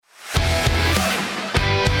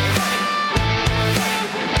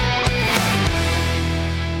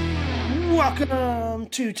Welcome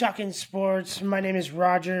to Talking Sports. My name is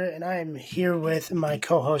Roger, and I am here with my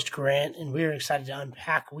co-host Grant, and we are excited to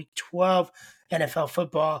unpack Week 12 NFL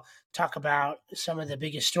football, talk about some of the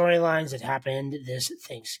biggest storylines that happened this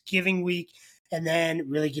Thanksgiving week, and then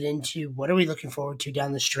really get into what are we looking forward to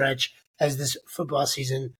down the stretch as this football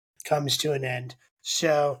season comes to an end.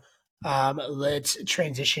 So let's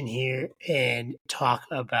transition here and talk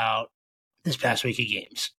about this past week of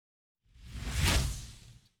games.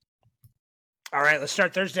 All right, let's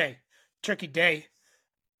start Thursday. Turkey Day.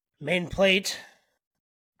 Main plate.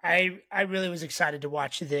 I really was excited to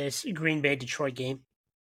watch this Green Bay-Detroit game.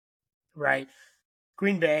 Right.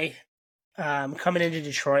 Green Bay coming into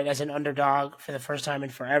Detroit as an underdog for the first time in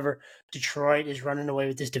forever. Detroit is running away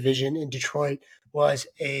with this division, and Detroit was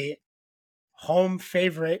a home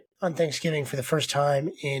favorite on Thanksgiving for the first time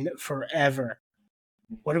in forever.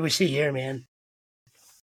 What do we see here, man?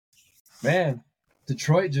 Man,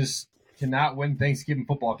 Detroit just cannot win Thanksgiving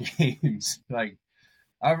football games. Like,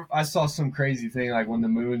 I saw some crazy thing, like when the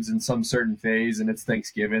moon's in some certain phase and it's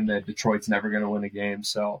Thanksgiving, that Detroit's never going to win a game.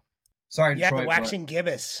 So, sorry, Yeah, Detroit. the waxing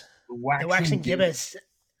gibbous. The waxing gibbous.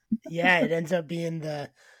 Yeah, it ends up being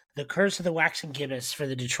the curse of the waxing gibbous for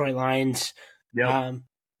the Detroit Lions. Yep.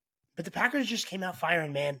 But the Packers just came out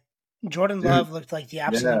firing, man. Jordan Love looked like the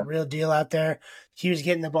absolute real deal out there. He was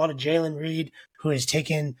getting the ball to Jalen Reed, who has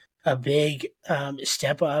taken a big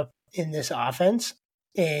step up in this offense.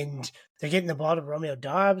 And they're getting the ball to Romeo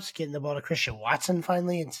Doubs, getting the ball to Christian Watson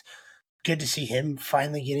finally. It's good to see him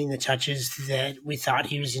finally getting the touches that we thought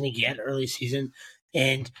he was going to get early season.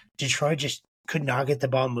 And Detroit just could not get the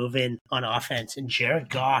ball moving on offense. And Jared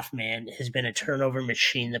Goff, man, has been a turnover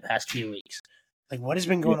machine the past few weeks. Like, what has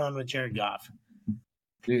been going on with Jared Goff?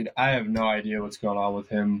 Dude, I have no idea what's going on with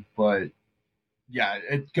him. But, yeah,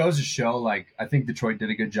 it goes to show, like, I think Detroit did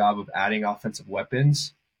a good job of adding offensive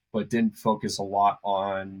weapons, but didn't focus a lot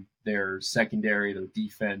on their secondary, their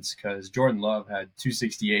defense, because Jordan Love had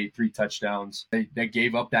 268, 3 touchdowns. They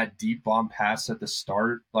gave up that deep bomb pass at the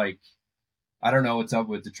start. Like, I don't know what's up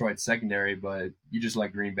with Detroit's secondary, but you just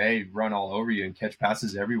let Green Bay run all over you and catch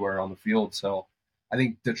passes everywhere on the field. So I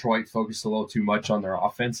think Detroit focused a little too much on their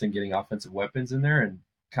offense and getting offensive weapons in there and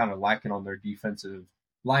kind of lacking on their defensive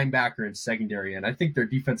linebacker and secondary. And I think their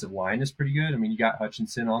defensive line is pretty good. I mean, you got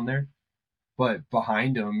Hutchinson on there, but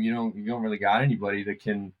behind them, you don't really got anybody that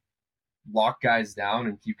can lock guys down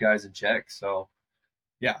and keep guys in check. So,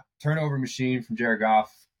 yeah, turnover machine from Jared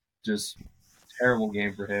Goff. Just terrible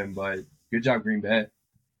game for him, but good job, Green Bay.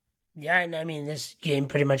 Yeah, and I mean, this game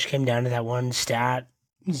pretty much came down to that one stat.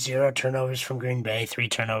 0 turnovers from Green Bay, 3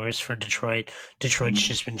 turnovers for Detroit. Detroit's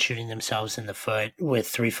just been shooting themselves in the foot with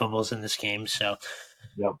 3 fumbles in this game. So,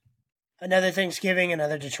 yep. Another Thanksgiving,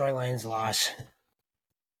 another Detroit Lions loss.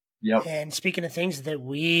 Yep. And speaking of things that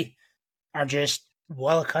we are just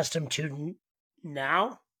well accustomed to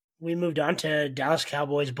now, we moved on to Dallas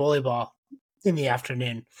Cowboys bully ball in the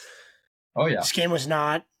afternoon. Oh, yeah. This game was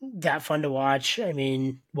not that fun to watch. I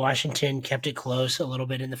mean, Washington kept it close a little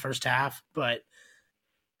bit in the first half, but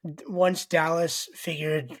once Dallas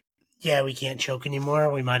figured, yeah, we can't choke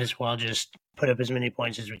anymore, we might as well just put up as many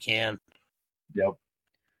points as we can. Yep.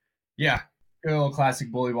 Yeah, good old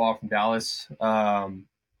classic bully ball from Dallas.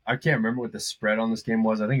 I can't remember what the spread on this game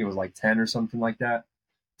was. I think it was like 10 or something like that.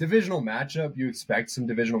 Divisional matchup, you expect some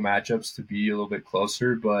divisional matchups to be a little bit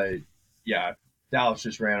closer, but yeah, Dallas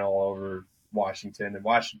just ran all over Washington, and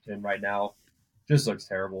Washington right now just looks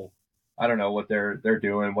terrible. I don't know what they're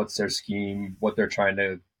doing, what's their scheme, what they're trying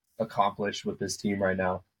to accomplish with this team right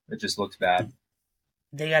now. It just looks bad.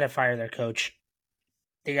 They got to fire their coach.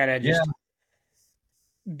 They got to just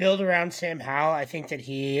build around Sam Howell. I think that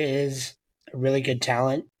he is a really good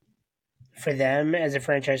talent for them as a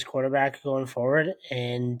franchise quarterback going forward.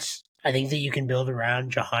 And I think that you can build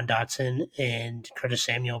around Jahan Dotson and Curtis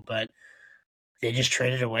Samuel, but they just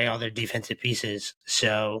traded away all their defensive pieces.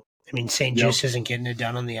 So, I mean, St. Juste isn't getting it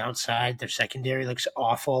done on the outside. Their secondary looks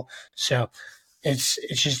awful. So it's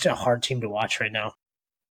just a hard team to watch right now.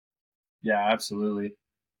 Yeah, absolutely.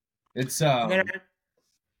 It's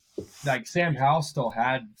like Sam Howell still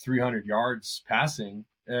had 300 yards passing,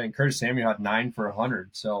 and Curtis Samuel had 9 for 100.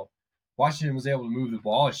 So Washington was able to move the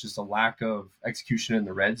ball. It's just a lack of execution in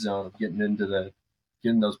the red zone of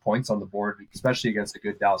getting those points on the board, especially against a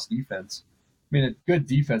good Dallas defense. I mean, a good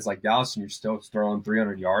defense like Dallas, and you're still throwing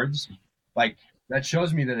 300 yards. Like, that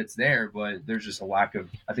shows me that it's there, but there's just a lack of,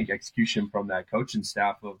 I think, execution from that coaching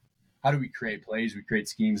staff of how do we create plays, we create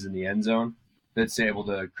schemes in the end zone that's able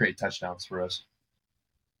to create touchdowns for us.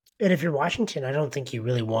 And if you're Washington, I don't think you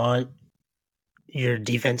really want your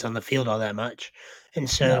defense on the field all that much. And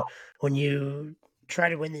so when you try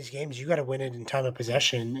to win these games, you got to win it in time of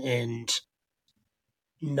possession and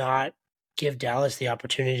not give Dallas the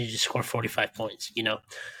opportunity to score 45 points,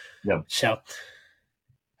 Yep. So,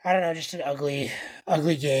 I don't know, just an ugly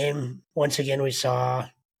game. Once again, we saw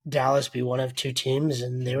Dallas be one of two teams,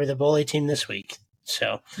 and they were the bully team this week.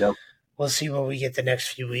 So, Yep. we'll see what we get the next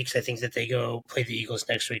few weeks. I think that they go play the Eagles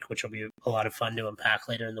next week, which will be a lot of fun to unpack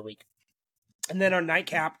later in the week. And then our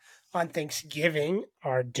nightcap on Thanksgiving,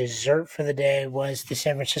 our dessert for the day was the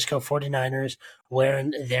San Francisco 49ers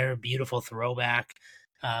wearing their beautiful throwback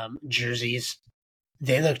jerseys.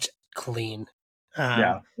 They looked clean.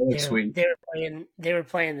 Yeah, that looks sweet. They were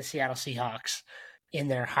playing the Seattle Seahawks in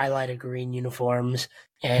their highlighted green uniforms,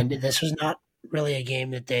 and this was not really a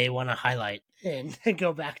game that they want to highlight and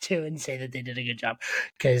go back to and say that they did a good job,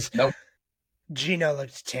 because Gino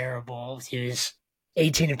looked terrible. He was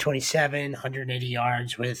 18 of 27, 180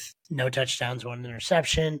 yards with no touchdowns, one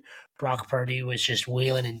interception. Brock Purdy was just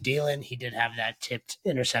wheeling and dealing. He did have that tipped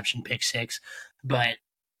interception pick six, but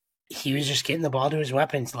he was just getting the ball to his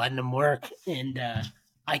weapons, letting them work. And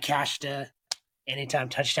I cashed a anytime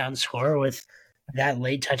touchdown score with that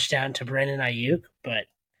late touchdown to Brandon Ayuk, but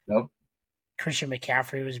Christian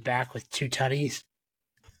McCaffrey was back with 2 tutties.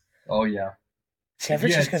 Oh, yeah. San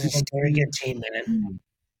Francisco's a very good team, man.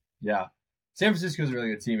 Yeah. San Francisco's a really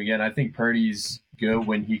good team. Again, I think Purdy's good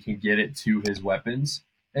when he can get it to his weapons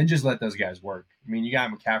and just let those guys work. I mean, you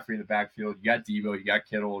got McCaffrey in the backfield, you got Debo, you got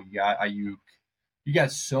Kittle, you got Ayuk. You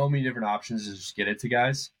got so many different options to just get it to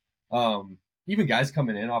guys. Even guys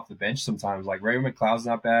coming in off the bench sometimes, like Ray McLeod's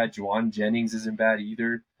not bad. Juwan Jennings isn't bad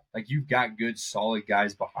either. Like, you've got good, solid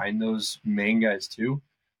guys behind those main guys too.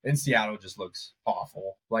 And Seattle just looks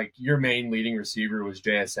awful. Like, your main leading receiver was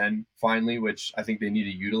JSN finally, which I think they need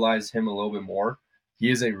to utilize him a little bit more.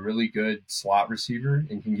 He is a really good slot receiver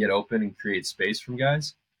and can get open and create space from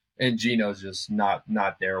guys. And Gino's just not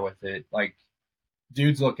there with it. Like,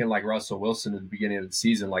 dude's looking like Russell Wilson at the beginning of the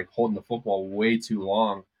season, like holding the football way too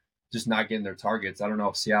long, just not getting their targets. I don't know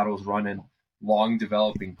if Seattle's running long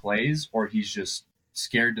developing plays or he's just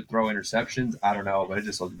scared to throw interceptions. I don't know, but it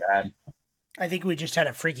just looks bad. I think we just had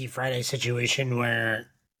a Freaky Friday situation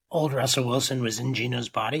where old Russell Wilson was in Gino's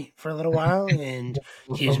body for a little while, and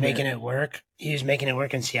he was making it work. He was making it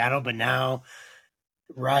work in Seattle, but now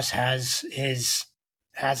Russ has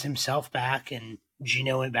himself back, and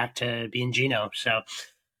Gino went back to being Gino. So,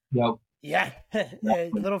 yeah, a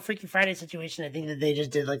little Freaky Friday situation. I think that they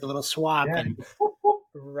just did like a little swap, and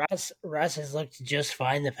Russ has looked just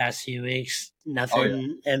fine the past few weeks.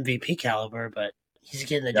 Nothing MVP caliber, but he's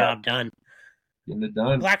getting the job done. Getting it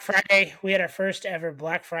done. Black Friday, we had our first ever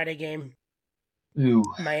Black Friday game. Ooh.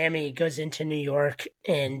 Miami goes into New York,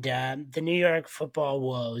 and the New York football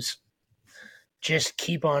woes just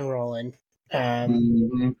keep on rolling.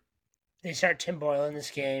 They start Tim Boyle in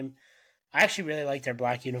this game. I actually really like their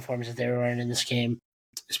black uniforms that they were wearing in this game,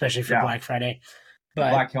 especially for Black Friday. But the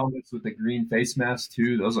black helmets with the green face mask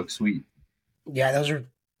too; those look sweet. Yeah,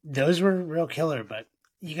 those were real killer. But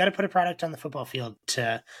you got to put a product on the football field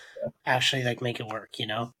to actually like make it work,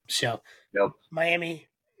 So Miami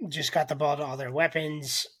just got the ball to all their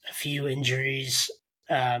weapons. A few injuries.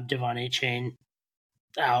 Devon Achane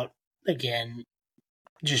out again.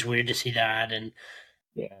 Just weird to see that. And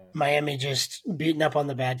Miami just beating up on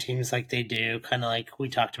the bad teams like they do, kind of like we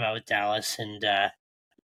talked about with Dallas. And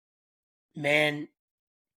man,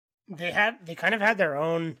 they kind of had their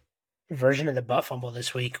own version of the butt fumble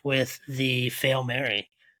this week with the fail Mary.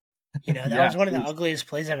 That was one of the ugliest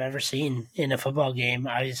plays I've ever seen in a football game.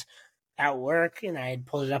 I was at work and I had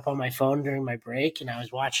pulled it up on my phone during my break and I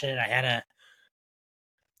was watching it. I had a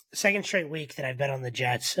second straight week that I've bet on the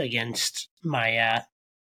Jets against my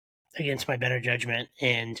better judgment,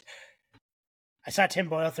 and I saw Tim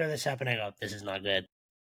Boyle throw this up and I go, this is not good.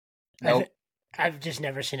 Nope. I've just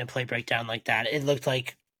never seen a play breakdown like that. It looked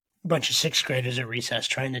like a bunch of 6th graders at recess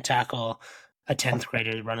trying to tackle a 10th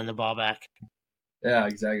grader running the ball back. Yeah,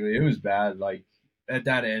 exactly. It was bad. Like, at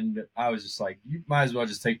that end, I was just like, you might as well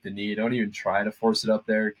just take the knee. Don't even try to force it up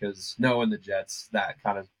there because knowing the Jets, that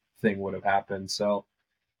kind of thing would have happened. So,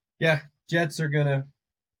 yeah, Jets are going to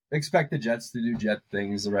expect the Jets to do Jet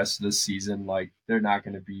things the rest of the season. Like, they're not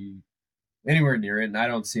going to be anywhere near it, and I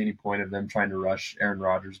don't see any point of them trying to rush Aaron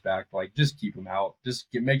Rodgers back. Like, just keep him out. Just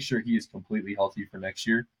make sure he is completely healthy for next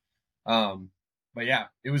year. But yeah,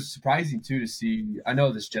 it was surprising too to see. I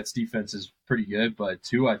know this Jets defense is pretty good, but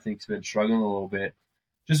Tua, I think, has been struggling a little bit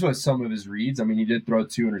just with some of his reads. I mean, he did throw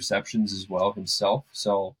 2 interceptions as well himself.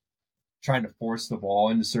 So trying to force the ball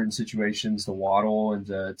into certain situations to Waddle and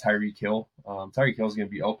to Tyreek Hill. Tyreek Hill is going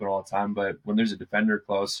to be open all the time, but when there's a defender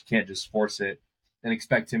close, you can't just force it. and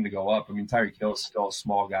expect him to go up. I mean, Tyreek Hill is still a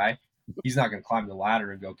small guy. He's not going to climb the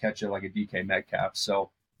ladder and go catch it like a DK Metcalf.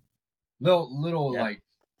 So little Yeah. like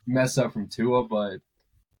mess up from Tua, but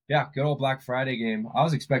yeah, good old Black Friday game. I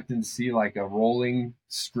was expecting to see like a rolling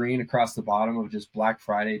screen across the bottom of just Black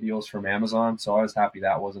Friday deals from Amazon. So I was happy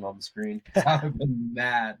that wasn't on the screen. I'd have been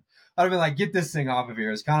mad. I'd have been like, get this thing off of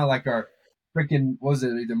here. It's kind of like our freaking, was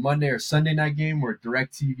it either Monday or Sunday night game where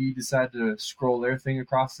DirecTV decided to scroll their thing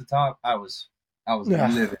across the top. I was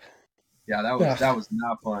livid. Yeah, that was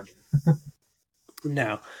not fun.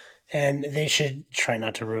 No. And they should try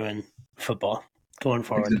not to ruin football going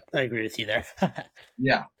forward. Exactly. I agree with you there.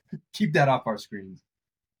 Yeah, keep that off our screens.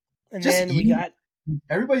 And Just then we got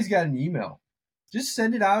everybody's got an email. Just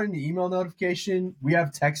send it out in the email notification. We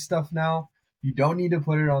have text stuff now. You don't need to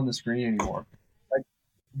put it on the screen anymore. Like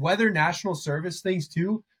weather national service things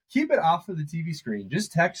too, keep it off of the TV screen.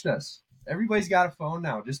 Just text us. Everybody's got a phone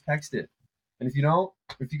now. Just text it. And if you don't,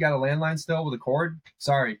 if you got a landline still with a cord,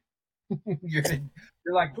 sorry. you're,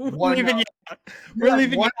 you're like one. leaving you out. We're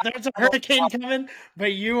leaving you out. There's a hurricane coming,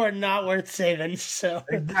 but you are not worth saving. So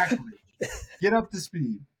exactly. Get up to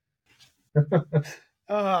speed.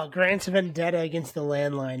 Oh, Grant's vendetta against the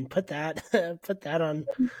landline. Put that on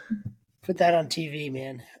TV,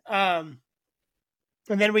 man. And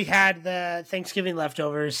then we had the Thanksgiving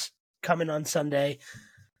leftovers coming on Sunday.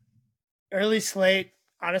 Early slate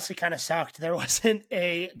honestly kind of sucked. There wasn't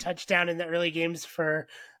a touchdown in the early games for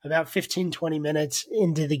about 15, 20 minutes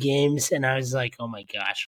into the games, and I was like, oh my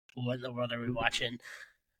gosh, what in the world are we watching?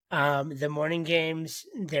 The morning games,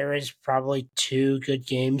 there is probably 2 good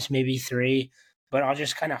games, maybe 3, but I'll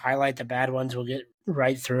just kind of highlight the bad ones. We'll get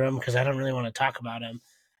right through them because I don't really want to talk about them.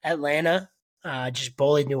 Atlanta just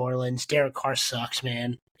bullied New Orleans. Derek Carr sucks,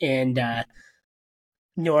 man. And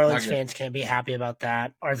New Orleans fans can't be happy about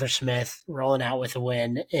that. Arthur Smith rolling out with a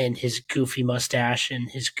win and his goofy mustache and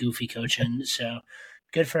his goofy coaching. So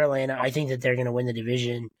good for Atlanta. I think that they're going to win the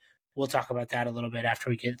division. We'll talk about that a little bit after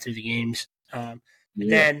we get through the games.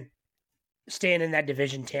 Then staying in that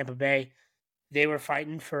division, Tampa Bay, they were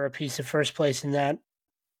fighting for a piece of first place in that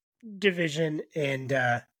division, and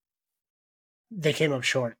they came up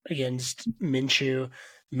short against Minshew,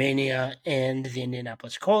 Mania, and the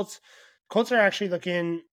Indianapolis Colts. Colts are actually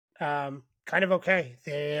looking kind of okay.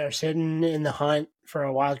 They are sitting in the hunt for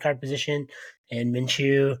a wild card position, and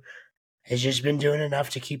Minshew has just been doing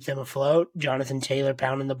enough to keep them afloat. Jonathan Taylor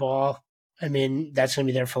pounding the ball. I mean, that's going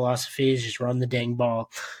to be their philosophy, is just run the dang ball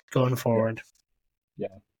going forward. Yeah.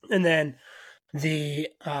 And then the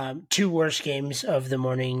 2 worst games of the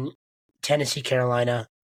morning, Tennessee, Carolina.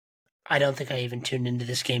 I don't think I even tuned into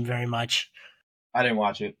this game very much. I didn't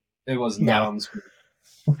watch it. It was not on the screen.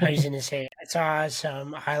 I was going to say, I saw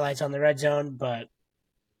some highlights on the red zone, but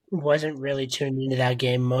wasn't really tuned into that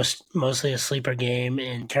game. Mostly a sleeper game,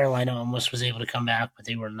 and Carolina almost was able to come back, but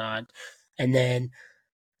they were not. And then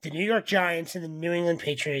the New York Giants and the New England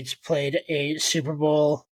Patriots played a Super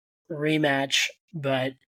Bowl rematch,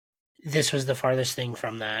 but this was the farthest thing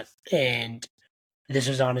from that. And this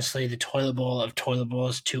was honestly the toilet bowl of toilet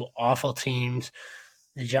bowls. 2 awful teams.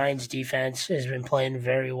 The Giants' defense has been playing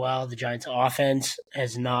very well. The Giants' offense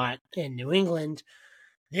has not. In New England,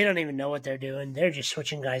 they don't even know what they're doing. They're just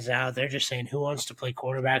switching guys out. They're just saying who wants to play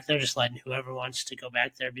quarterback. They're just letting whoever wants to go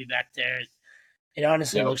back there be back there. It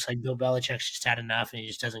honestly looks like Bill Belichick's just had enough and he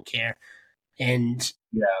just doesn't care. And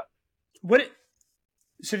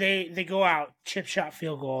so they go out, chip shot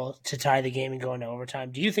field goal to tie the game and go into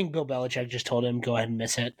overtime. Do you think Bill Belichick just told him, go ahead and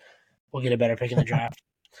miss it? We'll get a better pick in the draft.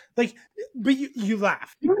 But you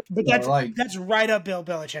laugh. But that's right up Bill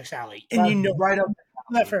Belichick's alley. And you know right up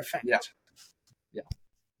that for a fact. Yeah.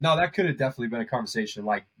 No, that could have definitely been a conversation.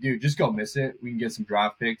 Like, dude, just go miss it. We can get some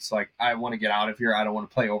draft picks. Like, I want to get out of here. I don't want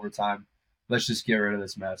to play overtime. Let's just get rid of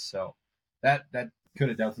this mess. So that could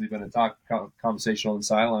have definitely been a conversation on the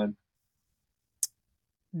sideline.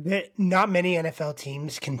 Not many NFL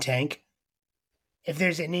teams can tank. If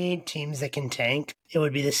there's any teams that can tank, it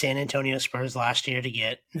would be the San Antonio Spurs last year to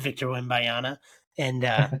get Victor Wembanyama and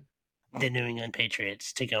the New England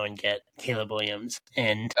Patriots to go and get Caleb Williams.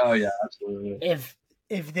 And oh yeah, absolutely.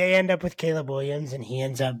 If they end up with Caleb Williams and he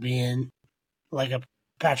ends up being like a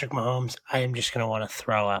Patrick Mahomes, I am just going to want to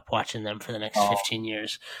throw up watching them for the next 15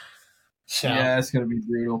 years. So yeah, it's going to be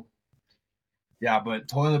brutal. Yeah, but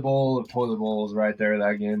toilet bowl of toilet bowls right there,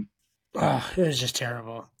 that game. Oh, it was just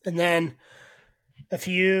terrible. And then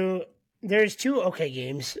there's 2 okay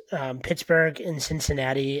games, Pittsburgh and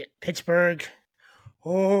Cincinnati. Pittsburgh,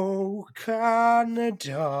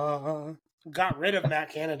 Canada, got rid of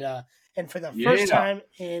Matt Canada. And for the first time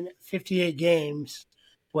in 58 games,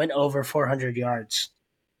 went over 400 yards.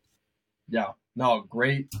 Yeah. No,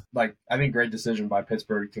 great. Like, I think great decision by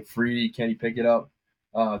Pittsburgh to free Kenny Pickett up.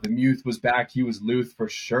 The Muth was back. He was Luth for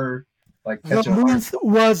sure. Like The catching 100. Muth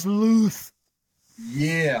was loose.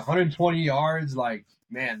 Yeah, 120 yards. Like,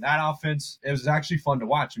 man, that offense, it was actually fun to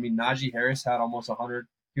watch. I mean, Najee Harris had almost 100.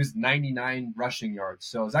 He was 99 rushing yards.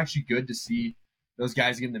 So it was actually good to see those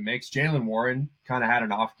guys get in the mix. Jalen Warren kind of had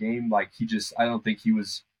an off game. Like, I don't think he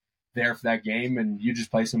was there for that game. And you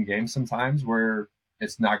just play some games sometimes where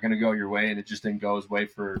it's not going to go your way, and it just didn't go his way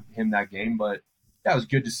for him that game. But yeah, it was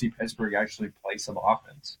good to see Pittsburgh actually play some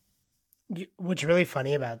offense. What's really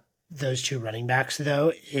funny about those two running backs,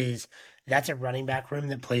 though, is that's a running back room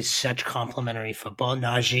that plays such complementary football.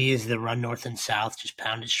 Najee is the run north and south, just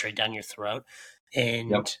pound it straight down your throat,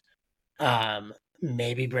 Yep. and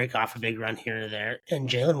maybe break off a big run here or there. And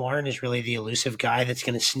Jalen Warren is really the elusive guy that's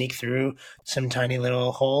going to sneak through some tiny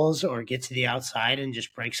little holes or get to the outside and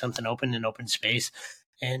just break something open in open space.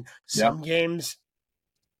 And some Yep. games,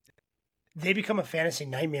 they become a fantasy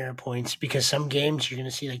nightmare at points because some games you're going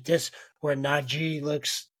to see like this where Najee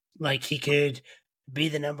looks like he could be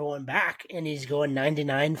the number one back and he's going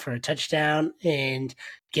 99 for a touchdown and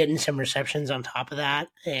getting some receptions on top of that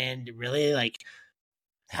and really like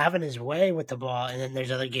having his way with the ball. And then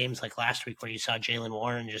there's other games like last week where you saw Jalen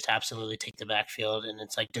Warren just absolutely take the backfield. And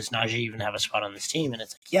it's like, does Najee even have a spot on this team? And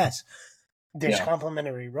it's like, yes, there's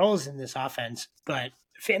complementary roles in this offense, but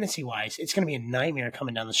fantasy wise, it's going to be a nightmare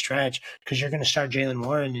coming down the stretch because you're going to start Jalen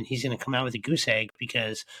Warren and he's going to come out with a goose egg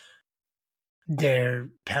because they're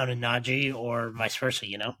pounding Najee or vice versa,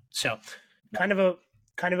 you know? So kind of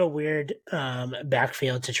a weird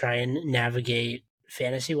backfield to try and navigate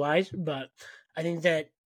fantasy wise, but I think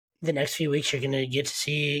that the next few weeks you're going to get to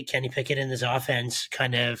see Kenny Pickett in this offense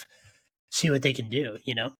kind of see what they can do,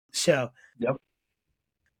 you know? So Yep.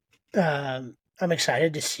 I'm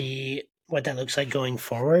excited to see what that looks like going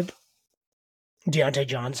forward. Deontay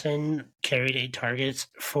Johnson carried 8 targets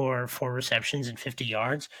for 4 receptions and 50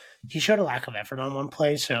 yards. He showed a lack of effort on one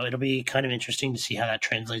play, so it'll be kind of interesting to see how that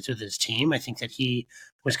translates with his team. I think that he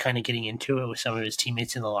was kind of getting into it with some of his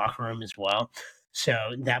teammates in the locker room as well. So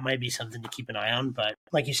that might be something to keep an eye on. But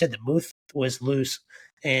like you said, the Muth was loose.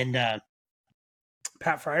 And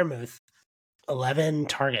Pat Fryermuth, 11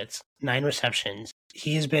 targets, 9 receptions.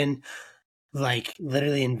 He has been like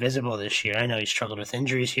literally invisible this year. I know he struggled with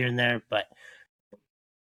injuries here and there, but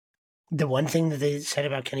the one thing that they said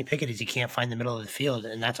about Kenny Pickett is he can't find the middle of the field,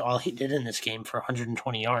 and that's all he did in this game for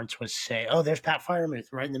 120 yards was say, "Oh, there's Pat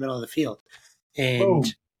Fryermuth right in the middle of the field,"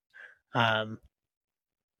 and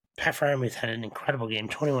Pat Fryermuth had an incredible game,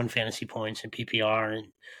 21 fantasy points in PPR,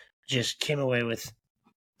 and just came away with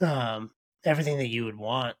everything that you would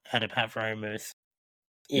want out of Pat Fryermuth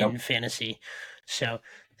in fantasy. So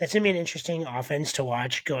that's gonna be an interesting offense to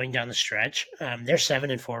watch going down the stretch. They're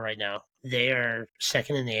 7-4 right now. They are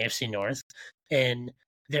second in the AFC North, and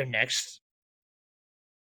their next,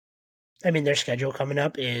 their schedule coming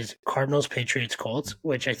up is Cardinals, Patriots, Colts,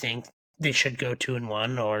 which I think they should go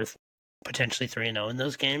 2-1 or potentially 3-0 in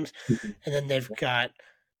those games, and then they've got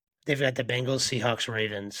the Bengals, Seahawks,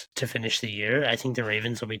 Ravens to finish the year. I think the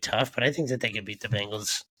Ravens will be tough, but I think that they could beat the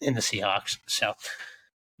Bengals and the Seahawks. So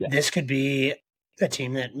this could be a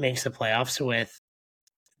team that makes the playoffs with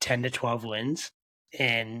 10 to 12 wins,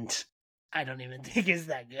 and I don't even think is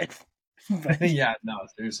that good. But yeah, no,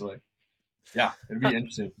 seriously. Yeah, it'd be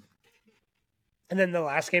interesting. And then the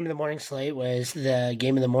last game of the morning slate was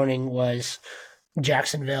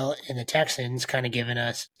Jacksonville and the Texans, kind of giving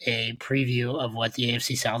us a preview of what the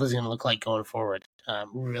AFC South is going to look like going forward.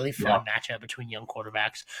 Really fun matchup between young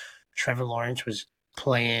quarterbacks. Trevor Lawrence was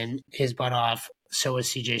playing his butt off. So was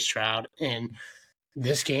CJ Stroud. And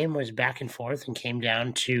this game was back and forth and came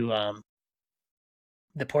down to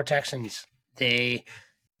the poor Texans. They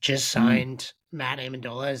just signed Matt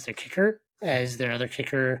Amendola as their kicker, as their other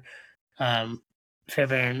kicker.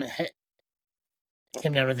 Fairbairn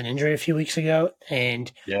came down with an injury a few weeks ago,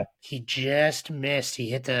 and he just missed. He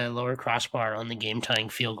hit the lower crossbar on the game-tying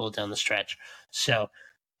field goal down the stretch. So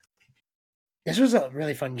this was a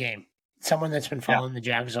really fun game. Someone that's been following the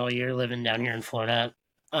Jags all year, living down here in Florida,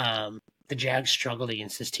 the Jags struggled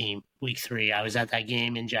against this team week 3. I was at that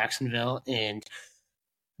game in Jacksonville, and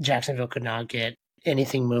Jacksonville could not get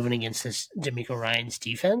anything moving against this D'Amico Ryans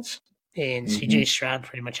defense. And CJ Stroud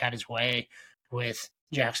pretty much had his way with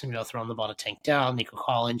Jacksonville throwing the ball to Tank Dell, Nico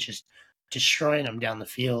Collins just destroying them down the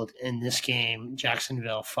field. In this game,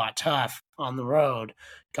 Jacksonville fought tough on the road,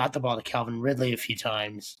 got the ball to Calvin Ridley a few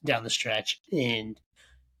times down the stretch, and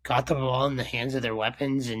got the ball in the hands of their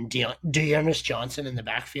weapons. And Dearness Johnson in the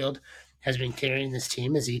backfield has been carrying this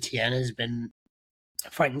team as Etienne has been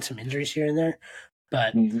fighting some injuries here and there.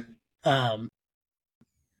 But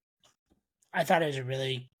I thought it was a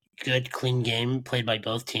really good, clean game played by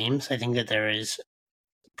both teams. I think that there is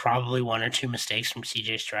probably one or two mistakes from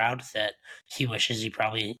CJ Stroud that he wishes he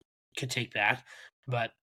probably could take back.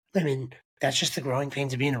 But I mean, that's just the growing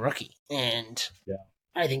pains of being a rookie. And Yeah.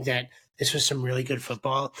 I think that this was some really good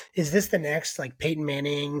football. Is this the next like Peyton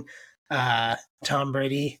Manning, Tom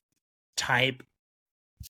Brady type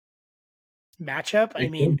matchup? I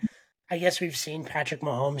mean, I guess we've seen Patrick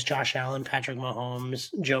Mahomes, Josh Allen, Patrick Mahomes,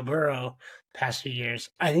 Joe Burrow past few years.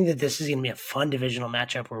 I think that this is going to be a fun divisional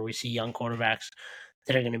matchup where we see young quarterbacks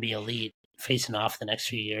that are going to be elite facing off the next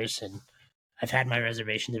few years. And I've had my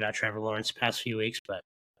reservations about Trevor Lawrence the past few weeks, but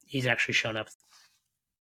he's actually shown up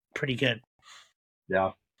pretty good.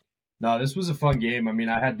 Yeah. No, this was a fun game. I mean,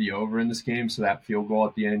 I had the over in this game, so that field goal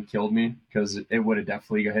at the end killed me because it would have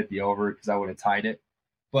definitely hit the over because I would have tied it.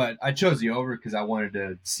 But I chose the over because I wanted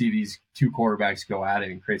to see these two quarterbacks go at it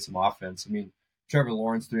and create some offense. I mean, Trevor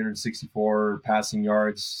Lawrence, 364 passing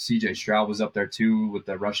yards. CJ Stroud was up there too with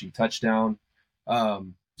the rushing touchdown.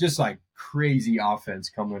 Just like crazy offense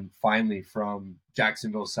coming finally from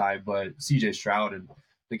Jacksonville's side. But CJ Stroud and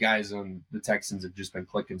the guys on the Texans have just been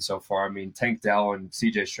clicking so far. I mean, Tank Dell and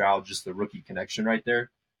CJ Stroud, just the rookie connection right there.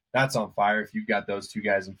 That's on fire. If you've got those two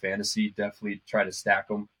guys in fantasy, definitely try to stack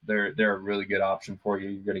them. They're a really good option for you.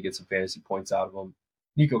 You're going to get some fantasy points out of them.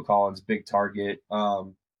 Nico Collins, big target.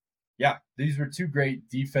 Yeah, these were two great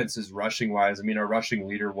defenses rushing wise. I mean, our rushing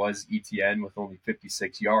leader was ETN with only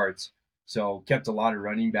 56 yards, so kept a lot of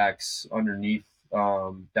running backs underneath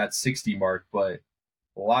that 60 mark, but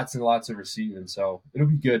lots and lots of receiving. So it'll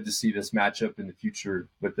be good to see this matchup in the future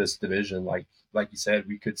with this division. Like you said,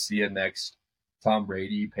 we could see a next Tom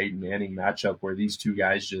Brady, Peyton Manning matchup where these two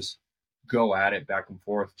guys just go at it back and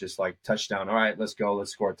forth, just like touchdown. All right, let's go.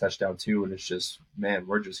 Let's score a touchdown too. And it's just, man,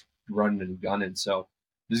 we're just running and gunning. So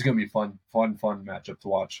this is going to be fun matchup to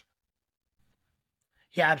watch.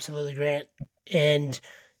 Yeah, absolutely, Grant. And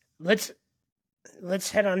let's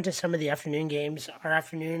head on to some of the afternoon games. Our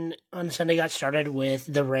afternoon on Sunday got started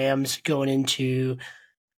with the Rams going into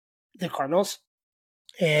the Cardinals,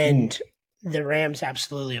 and the Rams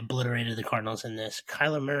absolutely obliterated the Cardinals in this.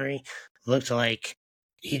 Kyler Murray looked like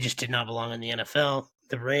he just did not belong in the NFL.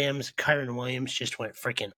 The Rams, Kyron Williams just went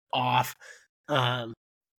freaking off. Man,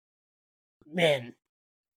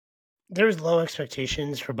 there was low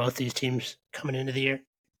expectations for both these teams coming into the year.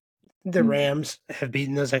 The Rams have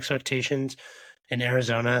beaten those expectations. In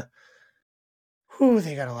Arizona,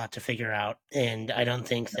 they got a lot to figure out. And I don't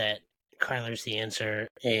think that Kyler's the answer.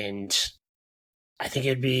 And I think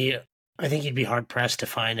you'd be hard pressed to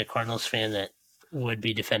find a Cardinals fan that would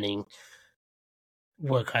be defending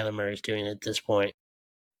what Kyler Murray's doing at this point.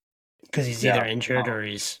 Because he's either injured or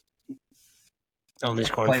he's only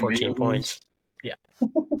scoring 14 points. Yeah.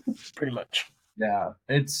 Pretty much. Yeah.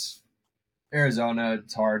 It's Arizona.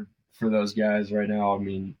 It's hard for those guys right now. I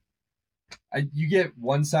mean, you get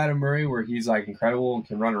one side of Murray where he's like incredible and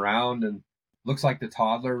can run around and looks like the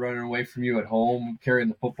toddler running away from you at home carrying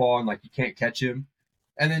the football and like you can't catch him.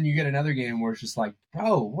 And then you get another game where it's just like,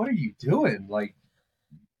 bro, what are you doing? Like,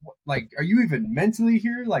 are you even mentally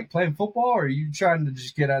here, like playing football, or are you trying to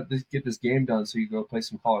just get this game done so you go play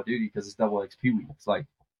some Call of Duty because it's double XP week? It's like,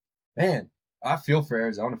 man, I feel for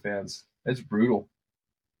Arizona fans. It's brutal.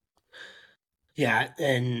 Yeah,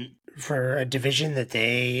 and for a division that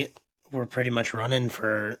they were pretty much running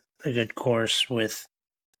for a good course with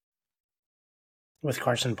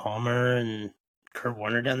Carson Palmer and Kurt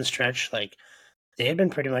Warner down the stretch, like they had been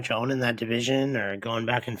pretty much owning that division or going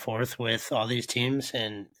back and forth with all these teams,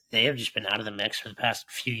 and they have just been out of the mix for the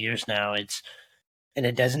past few years now. And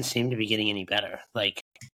it doesn't seem to be getting any better. Like,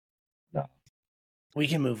 no. We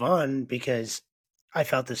can move on because I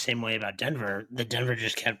felt the same way about Denver. The Denver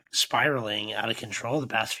just kept spiraling out of control the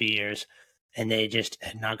past few years, and they just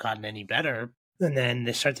had not gotten any better. And then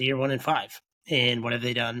they start the year 1-5. And what have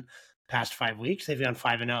they done past 5 weeks? They've gone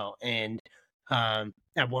 5-0. And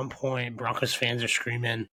at one point, Broncos fans are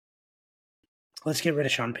screaming, let's get rid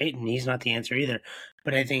of Sean Payton. He's not the answer either.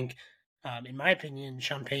 But I think, in my opinion,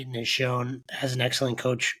 Sean Payton has shown, as an excellent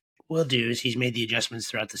coach will do, is he's made the adjustments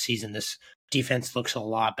throughout the season. This defense looks a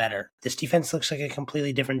lot better. This defense looks like a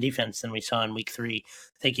completely different defense than we saw in week 3.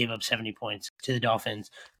 They gave up 70 points to the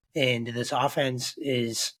Dolphins. And this offense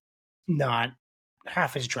is not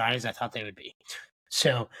half as dry as I thought they would be.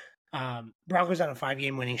 So Broncos on a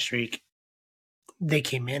 5-game winning streak. They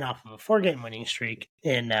came in off of a 4-game winning streak,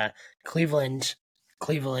 and Cleveland's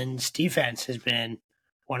defense has been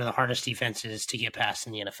one of the hardest defenses to get past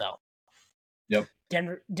in the NFL. Yep.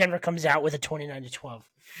 Denver comes out with a 29-12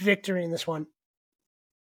 victory in this one,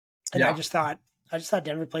 and I just thought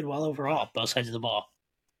Denver played well overall, both sides of the ball.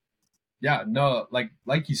 Yeah, no, like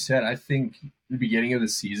you said, I think the beginning of the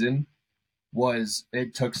season was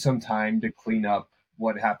it took some time to clean up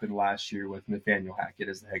what happened last year with Nathaniel Hackett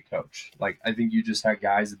as the head coach. Like I think you just had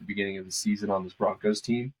guys at the beginning of the season on this Broncos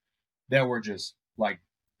team that were just like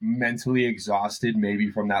mentally exhausted, maybe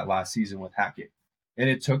from that last season with Hackett. And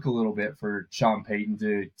it took a little bit for Sean Payton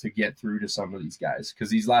to get through to some of these guys because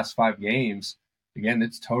these last 5 games, again,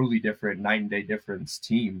 it's totally different, night and day difference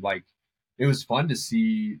team. Like it was fun to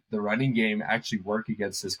see the running game actually work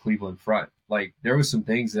against this Cleveland front. Like there was some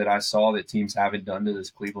things that I saw that teams haven't done to this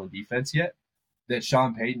Cleveland defense yet that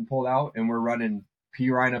Sean Payton pulled out, and we're running P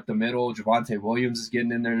Ryan up the middle. Javonte Williams is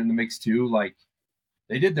getting in there in the mix too. Like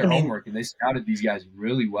they did I their mean, homework and they scouted these guys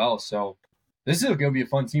really well. So this is going to be a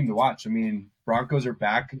fun team to watch. I mean, Broncos are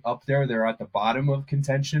back up there. They're at the bottom of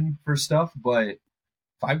contention for stuff, but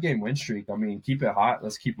 5 game win streak. I mean, keep it hot.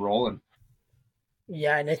 Let's keep rolling.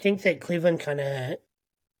 yeah, and I think that Cleveland kind of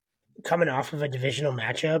coming off of a divisional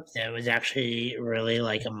matchup that was actually really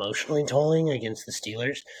like emotionally tolling against the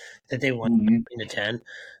Steelers that they won Mm-hmm. 10.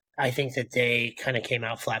 I think that they kind of came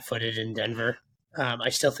out flat footed in Denver. I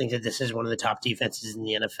still think that this is one of the top defenses in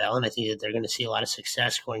the NFL, and I think that they're going to see a lot of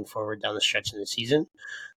success going forward down the stretch in the season,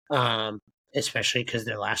 um, especially because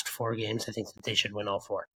their last 4 games, I think that they should win all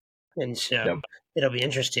 4. And so Yep. it'll be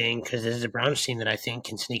interesting because this is a Browns team that I think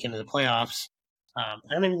can sneak into the playoffs. I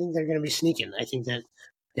don't even think they're going to be sneaking. I think that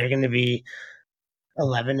they're going to be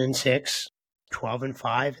 11-6,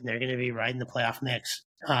 12-5, and they're going to be right in the playoff mix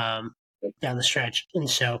down the stretch. And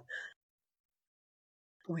so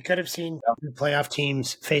we could have seen Yep. the playoff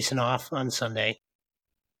teams facing off on Sunday,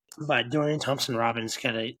 but Dorian Thompson-Robins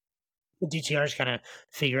DTR's got to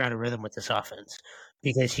figure out a rhythm with this offense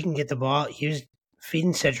because he can get the ball. He was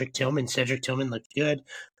feeding Cedric Tillman. Cedric Tillman looked good.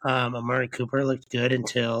 Amari Cooper looked good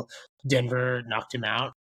until Denver knocked him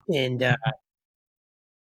out, and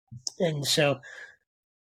so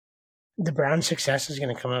the Browns' success is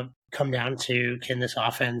going to come down to, can this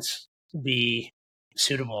offense be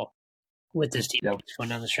suitable with this defense Yep. going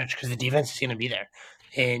down the stretch, because the defense is going to be there.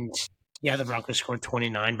 And yeah, the Broncos scored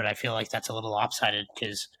 29, but I feel like that's a little lopsided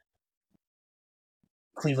because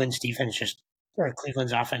Cleveland's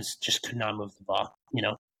offense just could not move the ball,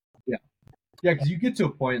 Yeah. Yeah, because you get to a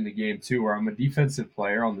point in the game too where I'm a defensive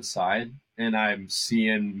player on the side and I'm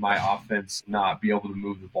seeing my offense not be able to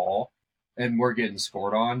move the ball and we're getting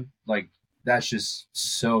scored on. Like that's just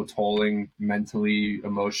so tolling mentally,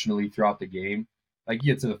 emotionally throughout the game. Like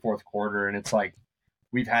you get to the fourth quarter and it's like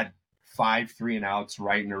we've had 5 3-and-outs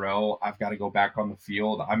right in a row. I've got to go back on the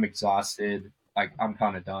field. I'm exhausted. Like I'm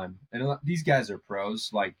kind of done. And these guys are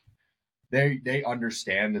pros. Like they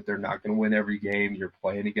understand that they're not going to win every game. You're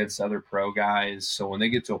playing against other pro guys, so when they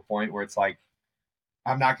get to a point where it's like,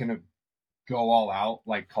 I'm not going to go all out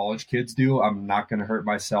like college kids do. I'm not going to hurt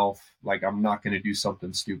myself. Like I'm not going to do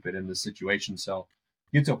something stupid in this situation. So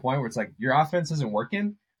you get to a point where it's like your offense isn't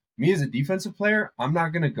working. Me as a defensive player, I'm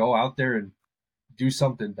not going to go out there and do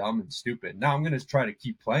something dumb and stupid. Now I'm going to try to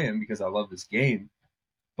keep playing because I love this game,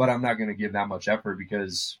 but I'm not going to give that much effort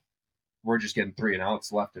because we're just getting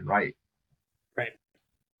 3-and-outs left and right. Right.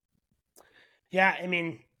 Yeah, I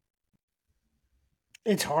mean,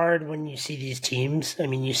 it's hard when you see these teams. I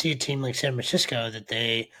mean, you see a team like San Francisco that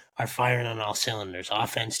they are firing on all cylinders,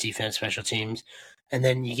 offense, defense, special teams. And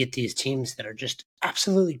then you get these teams that are just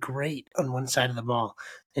absolutely great on one side of the ball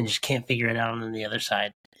and just can't figure it out on the other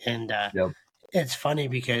side. And Yep. it's funny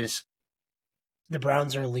because the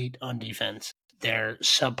Browns are elite on defense. They're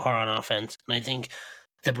subpar on offense. And I think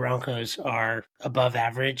the Broncos are above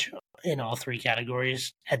average in all 3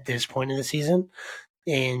 categories at this point in the season.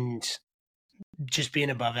 And just being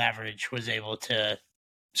above average was able to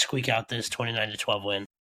squeak out this 29-12 win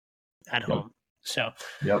at Yep. home. So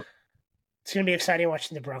Yep. it's going to be exciting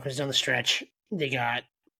watching the Broncos down the stretch. They got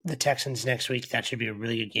the Texans next week. That should be a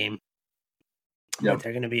really good game. Yep. But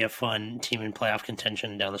they're going to be a fun team in playoff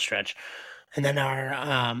contention down the stretch. And then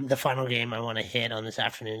the final game I want to hit on this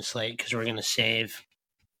afternoon slate, because we're going to save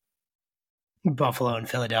Buffalo and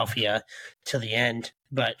Philadelphia till the end.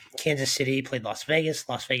 But Kansas City played Las Vegas.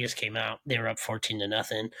 Las Vegas came out. They were up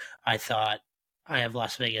 14-0. I thought, I have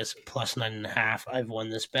Las Vegas plus 9.5. I've won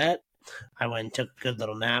this bet. I went and took a good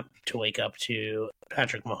little nap to wake up to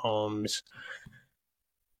Patrick Mahomes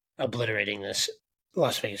obliterating this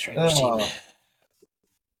Las Vegas Raiders team.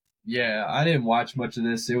 Yeah, I didn't watch much of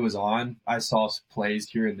this. It was on. I saw some plays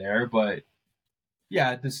here and there, but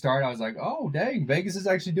yeah, at the start I was like, "Oh, dang, Vegas is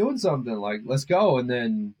actually doing something. Like, let's go." And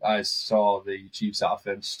then I saw the Chiefs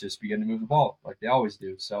offense just begin to move the ball like they always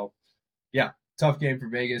do. So, yeah, tough game for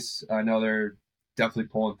Vegas. I know they're definitely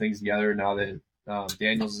pulling things together now that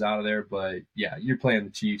Daniels is out of there, but yeah, you're playing the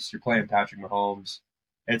Chiefs. You're playing Patrick Mahomes.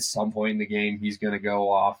 At some point in the game, he's going to go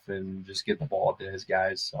off and just get the ball to his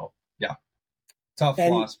guys. So yeah, tough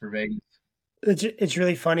And loss for Vegas. it's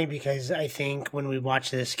really funny because I think when we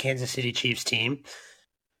watch this Kansas City Chiefs team,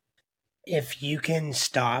 if you can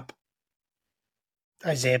stop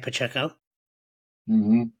Isaiah Pacheco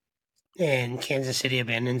Mm-hmm. and Kansas City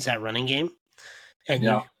abandons that running game and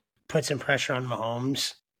Yeah, you put some pressure on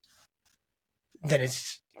Mahomes, then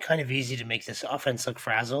it's kind of easy to make this offense look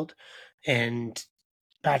frazzled. And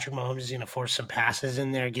Patrick Mahomes is going to force some passes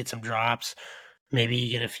in there, get some drops. Maybe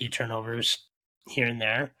you get a few turnovers here and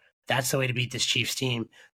there. That's the way to beat this Chiefs team.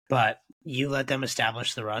 But you let them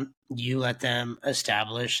establish the run. You let them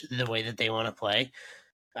establish the way that they want to play.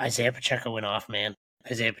 Isaiah Pacheco went off, man.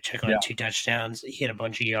 Isaiah Pacheco yeah, had 2 touchdowns. He had a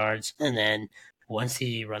bunch of yards. And then once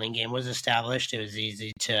the running game was established, it was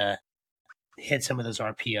easy to hit some of those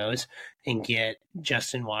RPOs and get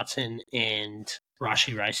Justin Watson and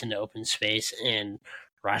Rashee Rice into open space. And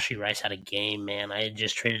Rashee Rice had a game, man. I had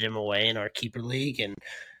just traded him away in our keeper league and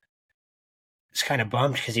was kind of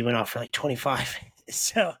bummed because he went off for like 25.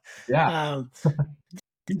 So, yeah. um,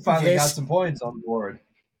 He finally got this, some points on the board.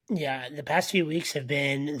 yeah, the past few weeks have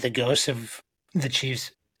been the ghosts of the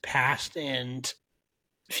Chiefs' past and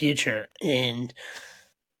future. And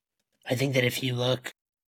I think that if you look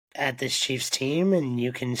at this Chiefs team and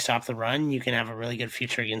you can stop the run, you can have a really good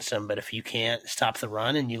future against them. But if you can't stop the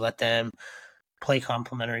run and you let them play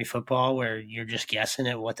complementary football where you're just guessing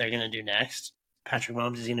at what they're going to do next, Patrick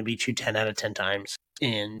Mahomes is going to beat you 10 out of 10 times.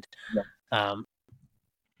 And Yeah, um,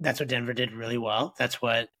 that's what Denver did really well. That's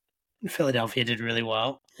what Philadelphia did really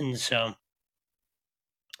well. And so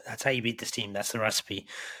that's how you beat this team. That's the recipe.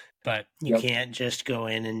 But you yep, can't just go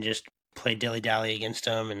in and just play dilly-dally against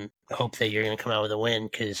them and hope that you're going to come out with a win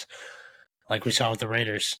because, like we saw with the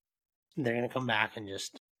Raiders, they're going to come back and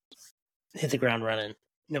just hit the ground running,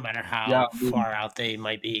 no matter yeah. how I mean, far out they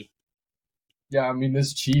might be. yeah, I mean,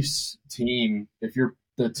 this Chiefs team, if you're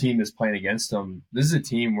the team that's playing against them, this is a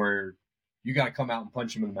team where you got to come out and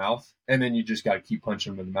punch them in the mouth, and then you just got to keep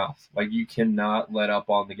punching them in the mouth. Like, you cannot let up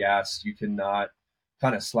on the gas. You cannot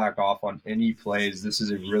kind of slack off on any plays. This is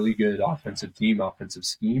a really good offensive team, offensive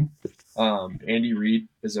scheme. Andy Reid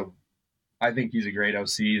is I think he's a great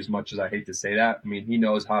OC as much as I hate to say that. I mean, he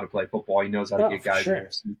knows how to play football. He knows how to Oh, get for guys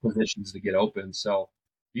in sure. positions to get open. So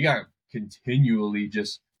you got to continually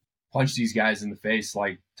just punch these guys in the face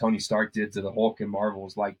like Tony Stark did to the Hulk and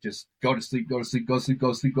Marvels. Like, just go to sleep, go to sleep, go to sleep, go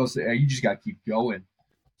to sleep, go to sleep. You just got to keep going.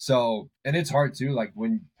 So, and it's hard too, like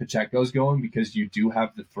when Pacheco's going, because you do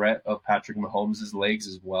have the threat of Patrick Mahomes' legs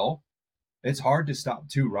as well. It's hard to stop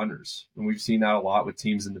 2 runners. And we've seen that a lot with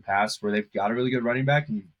teams in the past where they've got a really good running back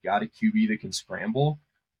and you've got a QB that can scramble.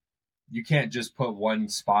 You can't just put one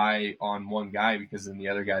spy on one guy because then the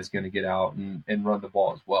other guy's going to get out and run the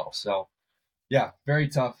ball as well. So, yeah, very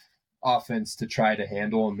tough offense to try to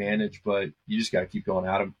handle and manage, but you just got to keep going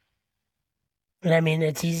at them. And I mean,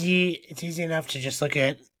 it's easy. It's easy enough to just look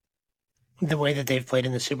at the way that they've played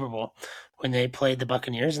in the Super Bowl when they played the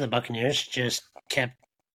Buccaneers, and the Buccaneers just kept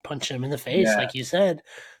punching them in the face, Yeah. like you said.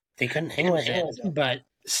 They couldn't hang with it, but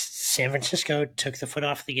San Francisco took the foot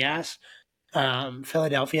off the gas.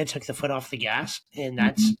 Philadelphia took the foot off the gas, and Mm-hmm.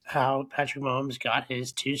 that's how Patrick Mahomes got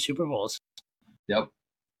his 2 Super Bowls. Yep.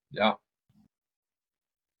 Yeah.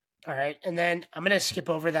 All right, and then I'm gonna skip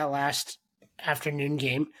over that last afternoon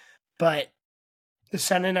game, but the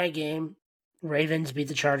Sunday night game, Ravens beat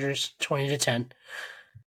the Chargers 20-10.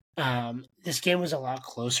 This game was a lot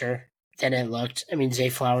closer than it looked. I mean, Zay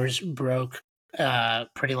Flowers broke a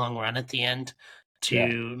pretty long run at the end Yeah.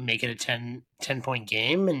 to make it a 10-point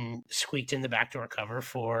game and squeaked in the backdoor cover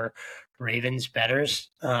for Ravens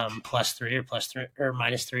betters, +3 or +3 or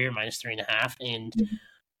 -3 or -3.5. And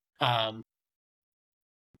um,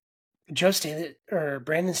 Joe Staley or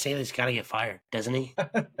Brandon Staley's got to get fired, doesn't he?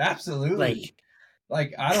 Absolutely. Like,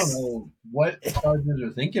 Like, I don't know what Chargers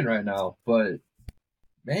are thinking right now, but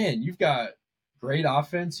man, you've got great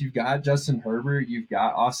offense. You've got Justin Herbert. You've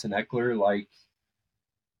got Austin Eckler. Like,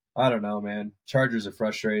 I don't know, man. Chargers are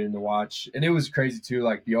frustrating to watch. And it was crazy, too.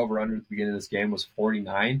 Like, the over under at the beginning of this game was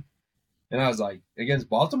 49. And I was like, against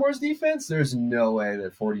Baltimore's defense, there's no way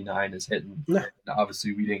that 49 is hitting. no. And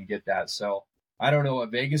obviously, we didn't get that. So I don't know what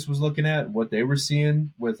Vegas was looking at, what they were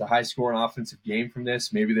seeing with a high scoring offensive game from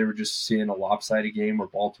this. Maybe they were just seeing a lopsided game where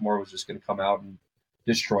Baltimore was just going to come out and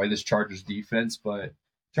destroy this Chargers defense. But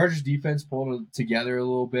Chargers defense pulled it together a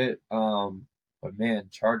little bit. But man,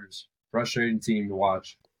 Chargers, frustrating team to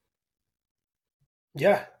watch.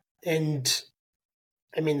 Yeah. And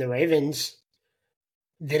I mean, the Ravens,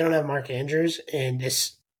 they don't have Mark Andrews, and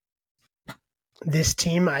this This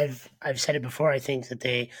team, I've said it before, I think that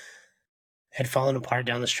they had fallen apart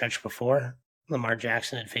down the stretch before. Lamar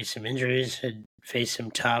Jackson had faced some injuries, had faced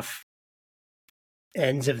some tough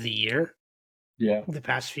ends of the year. Yeah. The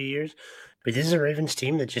past few years. But this is a Ravens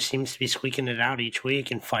team that just seems to be squeaking it out each week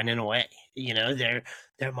and finding a way. You know, their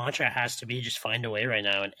mantra has to be just find a way right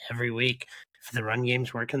now. And every week, if the run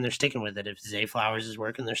game's working, they're sticking with it. If Zay Flowers is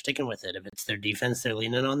working, they're sticking with it. If it's their defense they're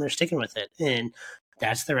leaning on, they're sticking with it. And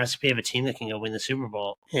that's the recipe of a team that can go win the Super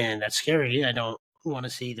Bowl. And that's scary. I don't want to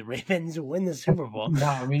see the Ravens win the Super Bowl.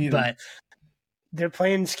 No, me neither. But they're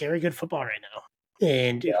playing scary good football right now.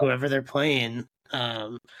 And whoever they're playing,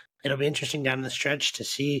 it'll be interesting down the stretch to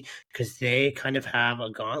see, because they kind of have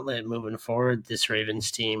a gauntlet moving forward, this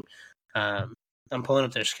Ravens team. I'm pulling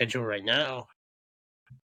up their schedule right now.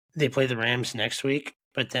 They play the Rams next week,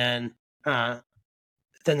 but then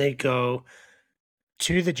they go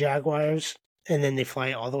to the Jaguars, and then they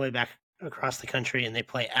fly all the way back across the country, and they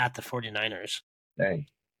play at the 49ers. Dang.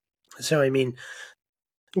 So, I mean,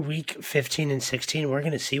 week 15 and 16, we're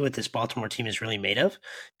going to see what this Baltimore team is really made of.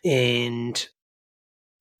 And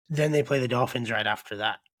then they play the Dolphins right after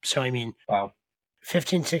that. So, I mean, wow.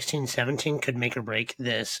 15, 16, 17 could make or break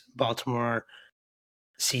this Baltimore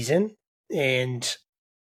season. And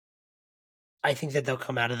I think that they'll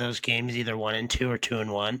come out of those games either 1-2 or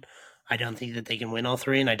 2-1. I don't think that they can win all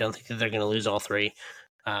three, and I don't think that they're going to lose all three.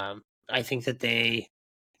 I think that they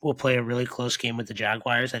will play a really close game with the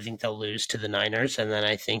Jaguars. I think they'll lose to the Niners, and then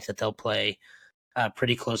I think that they'll play a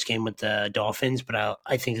pretty close game with the Dolphins, but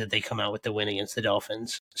I think that they come out with the win against the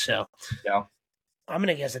Dolphins. So yeah, I'm going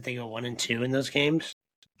to guess that they go 1-2 in those games.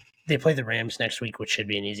 They play the Rams next week, which should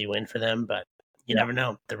be an easy win for them, but you never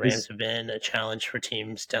know. The Rams have been a challenge for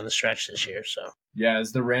teams down the stretch this year. So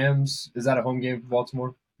is that a home game for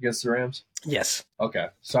Baltimore against the Rams? Yes. Okay.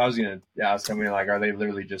 So I was going to ask something like, are they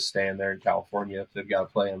literally just staying there in California if they've got to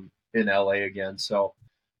play them in LA again? So,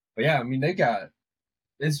 but yeah, I mean,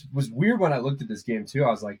 this was weird when I looked at this game too. I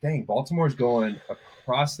was like, dang, Baltimore's going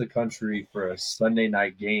across the country for a Sunday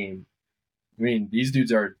night game. I mean, these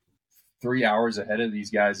dudes are 3 hours ahead of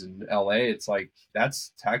these guys in LA. It's like,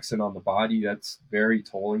 that's taxing on the body. That's very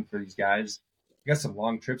tolling for these guys. You got some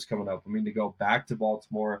long trips coming up. I mean, to go back to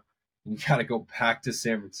Baltimore, you got to go back to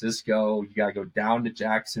San Francisco. You got to go down to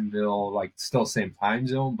Jacksonville, like still same time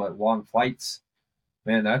zone, but long flights.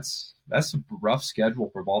 Man, that's a rough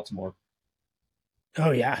schedule for Baltimore.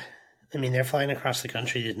 Oh, yeah. I mean, they're flying across the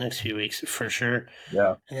country the next few weeks for sure.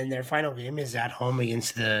 Yeah. And then their final game is at home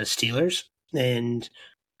against the Steelers. And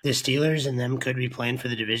the Steelers and them could be playing for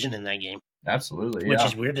the division in that game. Absolutely, which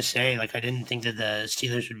is weird to say. Like, I didn't think that the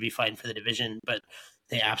Steelers would be fighting for the division, but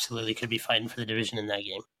they absolutely could be fighting for the division in that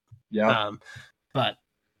game. Yeah. But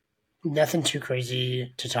nothing too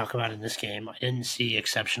crazy to talk about in this game. I didn't see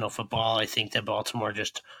exceptional football. I think that Baltimore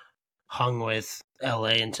just hung with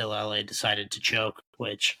LA until LA decided to choke,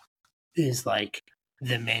 which is like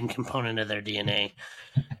the main component of their DNA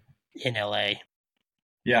in LA.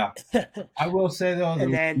 Yeah. I will say, though,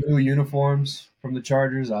 the blue uniforms from the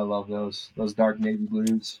Chargers, I love those. Those dark navy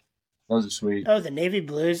blues. Those are sweet. Oh, the navy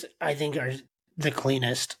blues, I think, are the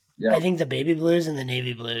cleanest. Yep. I think the baby blues and the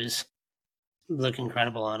navy blues look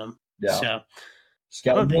incredible on them. Yeah.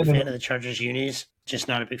 So I'm a big fan of the Chargers unis, just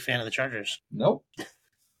not a big fan of the Chargers. Nope.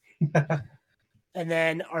 And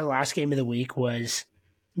then our last game of the week was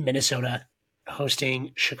Minnesota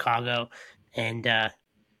hosting Chicago, and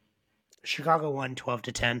Chicago won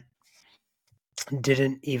 12-10.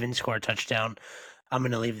 Didn't even score a touchdown. I'm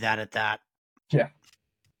going to leave that at that. Yeah.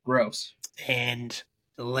 Gross. And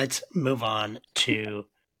let's move on to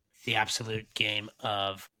the absolute game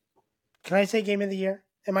of... Can I say game of the year?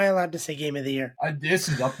 Am I allowed to say game of the year? This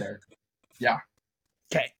is up there. Yeah.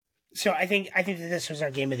 Okay. So I think that this was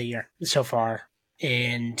our game of the year so far.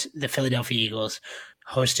 And the Philadelphia Eagles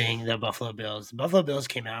hosting the Buffalo Bills. The Buffalo Bills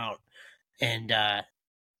came out, and I'm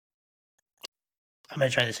going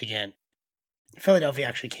to try this again. Philadelphia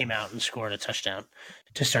actually came out and scored a touchdown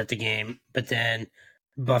to start the game, but then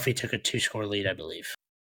Buffy took a 2-score lead, I believe.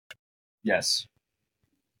 Yes.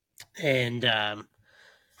 And at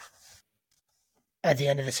the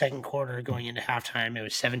end of the second quarter, going into halftime, it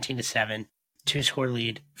was 17-7. 2-score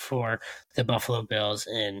lead for the Buffalo Bills,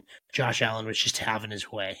 and Josh Allen was just having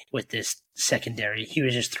his way with this secondary. He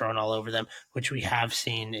was just thrown all over them, which we have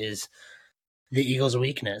seen is the Eagles'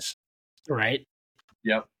 weakness, right?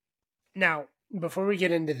 Yep. Now, before we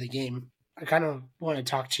get into the game, I kind of want to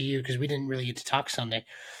talk to you because we didn't really get to talk Sunday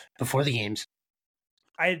before the games.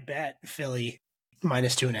 I had bet Philly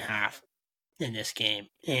 -2.5 in this game,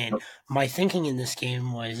 and my thinking in this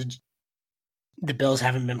game was the Bills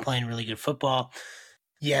haven't been playing really good football.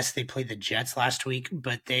 yes, they played the Jets last week,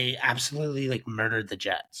 but they absolutely like murdered the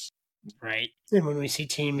Jets, right? And when we see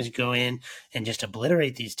teams go in and just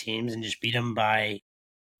obliterate these teams and just beat them by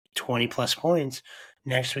 20 plus points,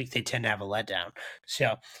 next week they tend to have a letdown.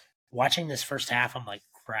 So watching this first half, I'm like,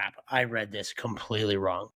 crap, I read this completely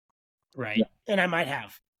wrong, right? Yeah. And I might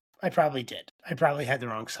have. I probably did. I probably had the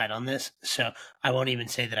wrong side on this. So I won't even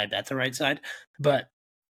say that I bet the right side. But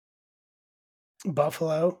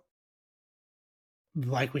Buffalo,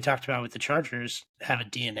 like we talked about with the Chargers, have a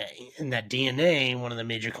DNA. And that DNA, one of the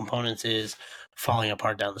major components is falling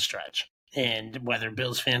apart down the stretch. And whether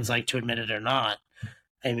Bills fans like to admit it or not,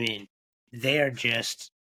 I mean, they are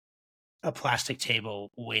just a plastic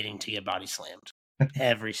table waiting to get body slammed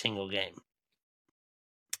every single game.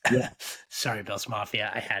 Yeah. Sorry, Bills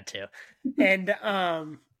Mafia, I had to. And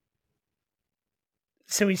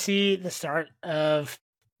so we see the start of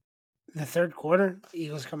the third quarter. The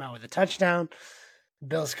Eagles come out with a touchdown.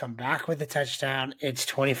 Bills come back with a touchdown. It's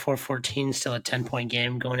 24-14, still a 10-point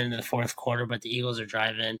game going into the fourth quarter, but the Eagles are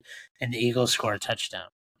driving, and the Eagles score a touchdown.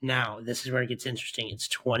 Now, this is where it gets interesting. It's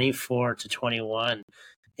 24-21,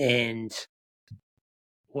 and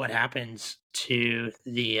what happens to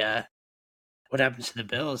the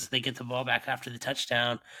Bills? They get the ball back after the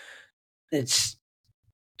touchdown. It's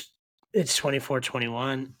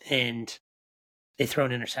 24-21, and they throw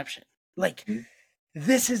an interception. Like,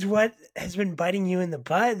 this is what has been biting you in the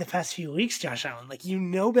butt in the past few weeks, Josh Allen. Like, you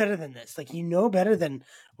know better than this. Like, you know better than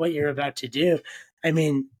what you're about to do. I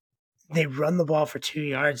mean, they run the ball for 2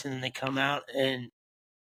 yards, and then they come out, and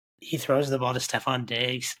he throws the ball to Stephon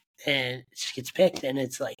Diggs, and it just gets picked. And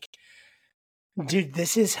it's like, dude,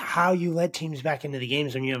 this is how you let teams back into the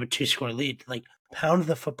games when you have a 2-score lead. Like, pound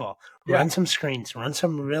the football, run some screens, run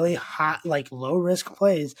some really hot, like low-risk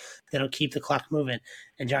plays that'll keep the clock moving.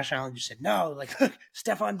 And Josh Allen just said, no, like, look,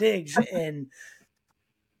 Stephon Diggs. And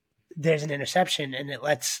there's an interception, and it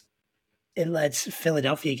lets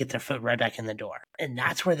Philadelphia get their foot right back in the door. And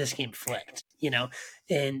that's where this game flipped, you know?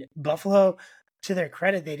 And Buffalo, to their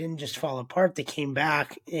credit, they didn't just fall apart. They came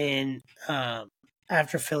back, and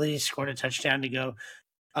after Philly scored a touchdown to go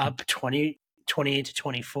up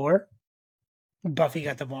 28-24, Buffy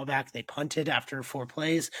got the ball back. They punted after 4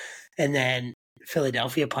 plays, and then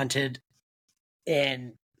Philadelphia punted,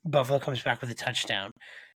 and Buffalo comes back with a touchdown.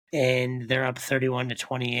 And they're up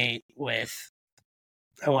 31-28 with,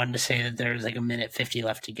 I wanted to say that there's like a minute 50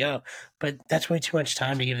 left to go, but that's way too much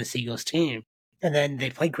time to give this Eagles team. And then they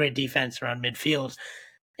played great defense around midfield.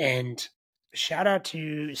 And shout out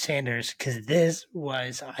to Sanders, because this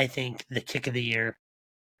was, I think, the kick of the year.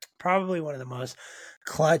 Probably one of the most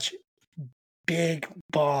clutch, big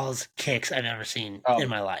balls kicks I've ever seen in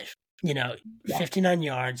my life. You know, 59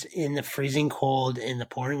 yards in the freezing cold, in the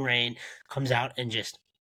pouring rain, comes out and just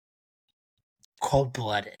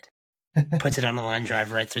cold-blooded puts it on a line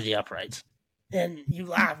drive right through the uprights. And you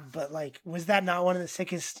laugh, but like, was that not one of the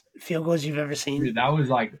sickest field goals you've ever seen? Dude, that was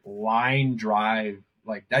like line drive.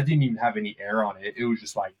 Like, that didn't even have any air on it. It was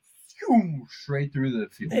just like straight through the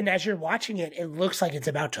field. And as you're watching it, it looks like it's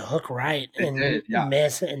about to hook right and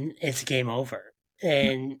miss, and it's game over.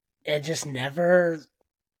 And it just never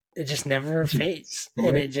fades,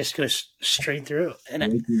 and it just goes straight through.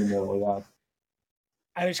 And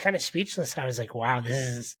I was kind of speechless. I was like, wow, this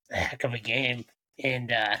is a heck of a game.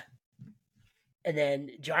 And then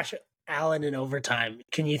Josh Allen in overtime.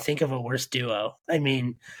 Can you think of a worse duo? I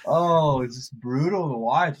mean, it's just brutal to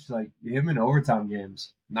watch. Like, him in overtime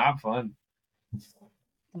games, not fun.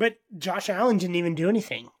 But Josh Allen didn't even do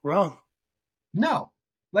anything wrong. No,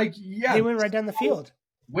 like, they went right down the field.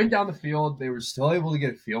 Went down the field. They were still able to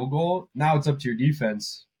get a field goal. Now it's up to your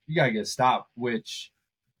defense. You gotta get a stop, which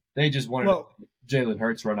they just wanted Jalen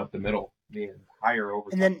Hurts run up the middle the entire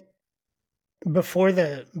overtime. And then before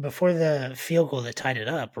the field goal that tied it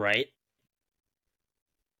up, right?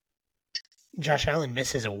 Josh Allen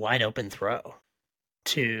misses a wide open throw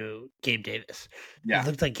to Gabe Davis. Yeah. It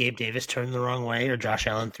looked like Gabe Davis turned the wrong way, or Josh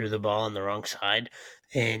Allen threw the ball on the wrong side,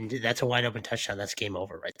 and that's a wide open touchdown. That's game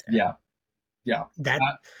over right there. Yeah. Yeah. That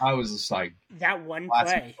I was just like, that one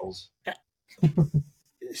play.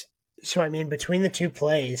 So, I mean, between the 2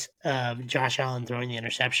 plays, Josh Allen throwing the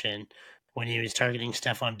interception when he was targeting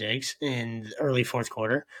Stephon Diggs in the early fourth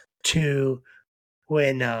quarter, to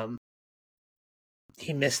when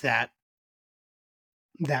he missed that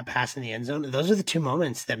pass in the end zone, those are the 2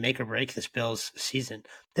 moments that make or break this Bills season.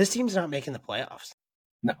 This team's not making the playoffs.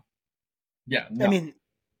 No. Yeah. No. I mean,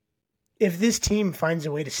 if this team finds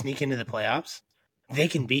a way to sneak into the playoffs, they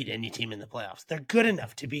can beat any team in the playoffs. They're good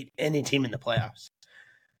enough to beat any team in the playoffs.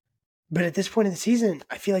 But at this point in the season,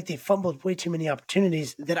 I feel like they fumbled way too many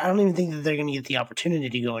opportunities that I don't even think that they're going to get the opportunity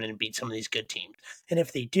to go in and beat some of these good teams. And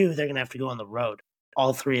if they do, they're going to have to go on the road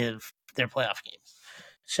all three of their playoff games.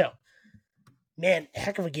 So, man,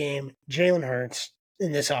 heck of a game. Jalen Hurts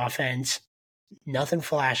in this offense, nothing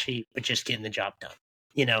flashy, but just getting the job done.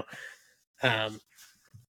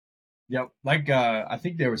 Yep. Like I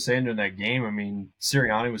think they were saying in that game, I mean,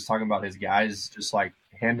 Sirianni was talking about his guys just like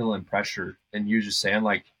handling pressure, and you were just saying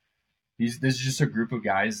like this is just a group of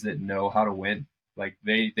guys that know how to win. Like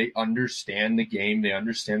they understand the game. They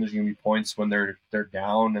understand there's gonna be points when they're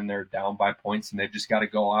down and they're down by points, and they've just got to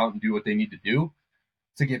go out and do what they need to do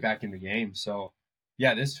to get back in the game. So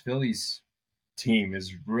yeah, this Phillies team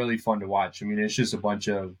is really fun to watch. I mean, it's just a bunch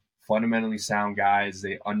of fundamentally sound guys.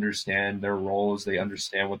 They understand their roles. They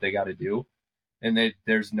understand what they got to do, and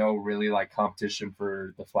there's no really like competition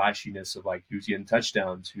for the flashiness of like who's getting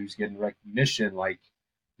touchdowns, who's getting recognition. Like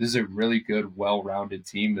this is a really good, well-rounded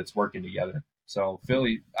team that's working together. So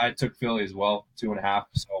Philly, I took Philly as well, 2.5.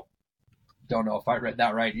 So don't know if I read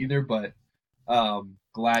that right either, but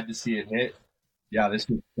glad to see it hit. Yeah, this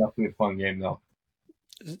was definitely a fun game though.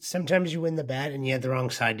 Sometimes you win the bet and you had the wrong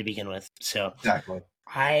side to begin with. So exactly.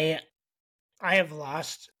 I have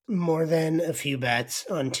lost more than a few bets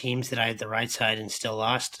on teams that I had the right side and still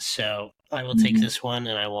lost. So I will take this one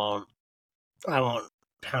and I won't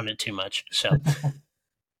pound it too much. So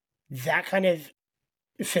that kind of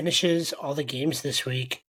finishes all the games this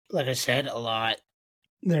week. Like I said,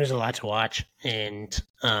 there's a lot to watch and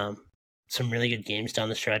some really good games down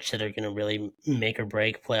the stretch that are going to really make or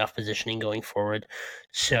break playoff positioning going forward.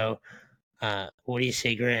 So what do you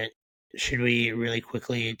say, Grant? Should we really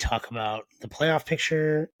quickly talk about the playoff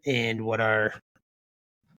picture and what our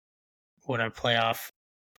playoff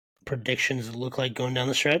predictions look like going down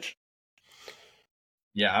the stretch?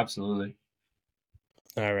 Yeah, absolutely.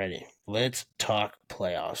 Alrighty, let's talk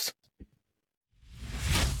playoffs.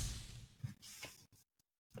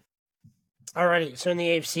 Alrighty, so in the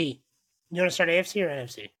AFC, you want to start AFC or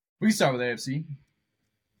NFC? We can start with AFC.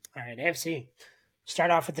 All right, AFC.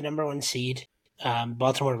 Start off with the number one seed,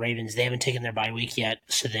 Baltimore Ravens. They haven't taken their bye week yet,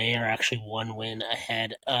 so they are actually one win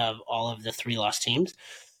ahead of all of the 3-loss teams.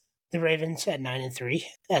 The Ravens at 9-3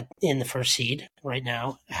 in the first seed right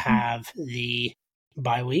now have the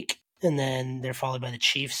bye week, and then they're followed by the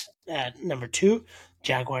Chiefs at number 2,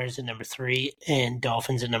 Jaguars at number 3, and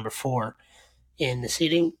Dolphins at number 4 in the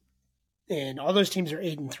seeding. And all those teams are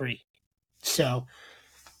 8-3. So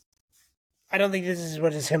I don't think this is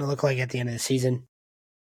what it's going to look like at the end of the season.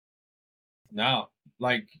 No,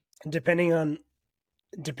 like depending on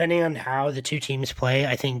how the two teams play,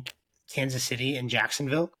 I think Kansas City and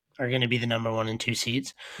Jacksonville are going to be the number 1 and 2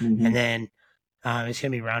 seeds, and then it's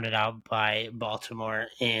going to be rounded out by Baltimore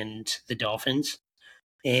and the Dolphins.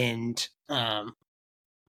 And like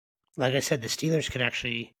I said, the Steelers could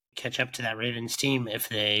actually catch up to that Ravens team if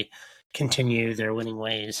they continue their winning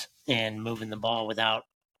ways and moving the ball without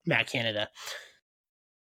Matt Canada.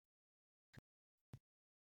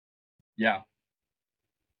 Yeah.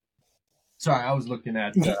 Sorry, I was looking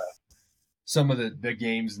at some of the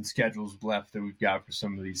games and schedules left that we've got for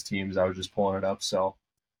some of these teams. I was just pulling it up. So,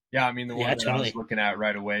 yeah, I mean, the one that I was looking at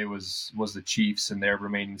right away was the Chiefs and their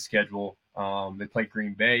remaining schedule. They play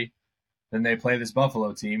Green Bay, then they play this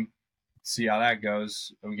Buffalo team. See how that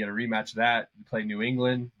goes. And we get a rematch of that. We play New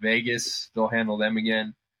England, Vegas. They'll handle them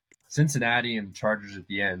again. Cincinnati and Chargers at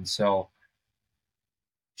the end. So,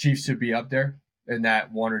 Chiefs should be up there in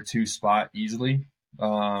that 1 or 2 spot easily.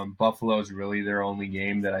 Buffalo's really their only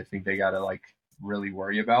game that I think they got to like really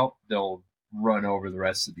worry about. They'll run over the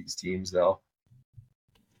rest of these teams though.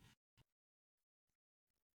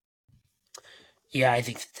 Yeah, I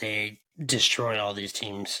think that they destroy all these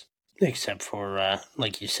teams except for,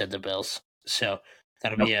 like you said, the Bills. So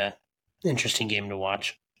that'll be a interesting game to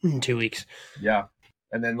watch in 2 weeks. Yeah,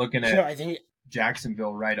 and then looking at I think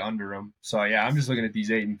Jacksonville right under them. So yeah, I'm just looking at these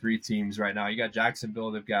 8-3 teams right now. You got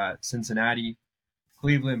Jacksonville. They've got Cincinnati,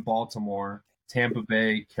 Cleveland, Baltimore, Tampa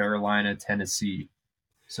Bay, Carolina, Tennessee.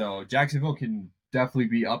 So Jacksonville can definitely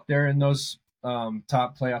be up there in those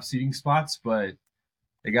top playoff seeding spots, but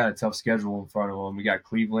they got a tough schedule in front of them. We got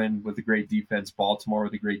Cleveland with a great defense, Baltimore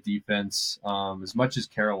with a great defense. As much as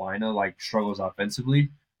Carolina like struggles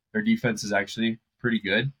offensively, their defense is actually pretty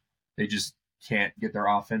good. They just can't get their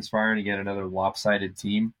offense firing. Again, another lopsided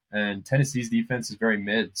team. And Tennessee's defense is very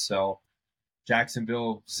mid. So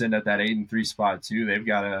Jacksonville sitting at that 8-3 spot too. They've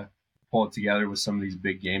got to pull it together with some of these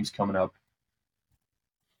big games coming up.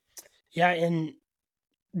 Yeah, in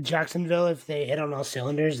Jacksonville, if they hit on all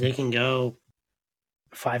cylinders, they can go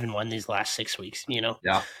 5-1 these last 6 weeks.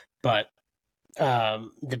 Yeah. But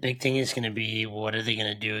The big thing is going to be what are they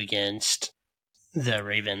going to do against the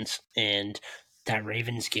Ravens, and that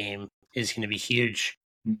Ravens game is going to be huge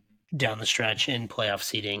down the stretch in playoff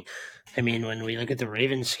seeding. I mean, when we look at the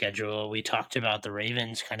Ravens schedule, we talked about the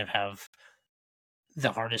Ravens kind of have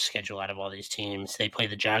the hardest schedule out of all these teams. They play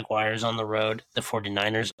the Jaguars on the road, the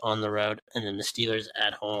 49ers on the road, and then the Steelers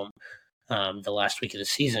at home the last week of the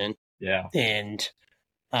season. Yeah. And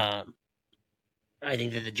I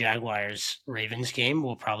think that the Jaguars-Ravens game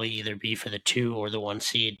will probably either be for the 2 or the 1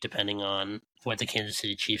 seed, depending on what the Kansas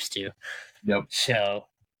City Chiefs do. Yep. So,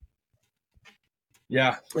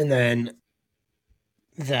 yeah. And then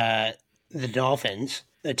the Dolphins,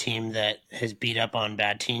 a team that has beat up on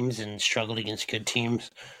bad teams and struggled against good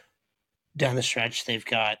teams down the stretch, they've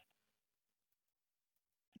got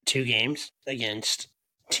 2 games against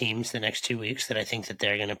teams the next 2 weeks that I think that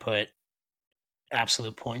they're going to put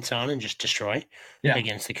absolute points on and just destroy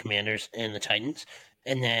against the Commanders and the Titans.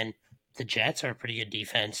 And then the Jets are a pretty good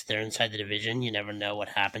defense. They're inside the division. You never know what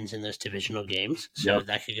happens in those divisional games. So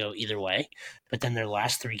that could go either way. But then their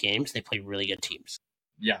last 3 games, they play really good teams.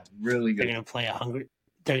 Yeah, really good.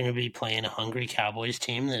 They're going to be playing a hungry Cowboys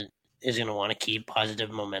team that is going to want to keep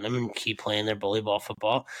positive momentum and keep playing their bully ball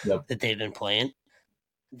football that they've been playing.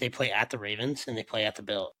 They play at the Ravens and they play at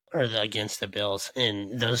against the Bills.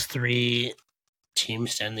 And those 3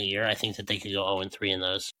 teams to end the year, I think that they could go 0-3 in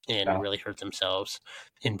those and really hurt themselves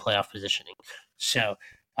in playoff positioning. So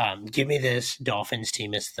give me this Dolphins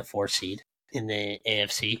team as the 4 seed in the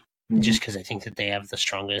AFC, just because I think that they have the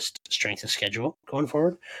strongest strength of schedule going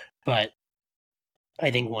forward. But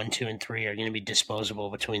I think 1, 2, and 3 are going to be disposable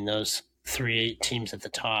between those 3 teams at the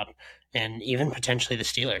top, and even potentially the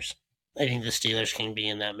Steelers. I think the Steelers can be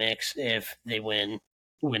in that mix if they win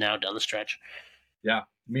out down the stretch. Yeah.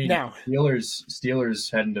 I mean, now,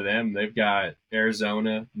 Steelers heading to them. They've got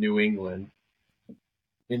Arizona, New England,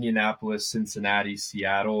 Indianapolis, Cincinnati,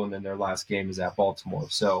 Seattle, and then their last game is at Baltimore.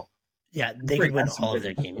 So, yeah, they could win all of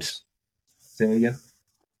their games. Say it again.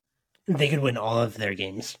 They could win all of their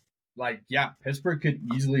games. Pittsburgh could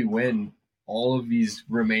easily win all of these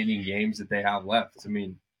remaining games that they have left. I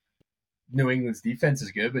mean, New England's defense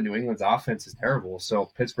is good, but New England's offense is terrible. So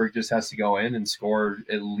Pittsburgh just has to go in and score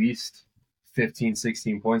at least 15,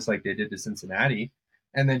 16 points like they did to Cincinnati,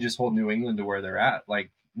 and then just hold New England to where they're at.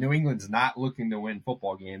 Like, New England's not looking to win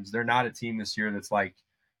football games. They're not a team this year that's like,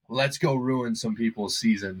 let's go ruin some people's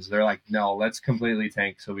seasons. They're like, no, let's completely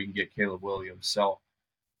tank so we can get Caleb Williams. So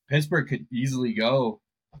Pittsburgh could easily go,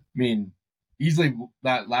 easily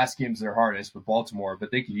that last game's their hardest with Baltimore,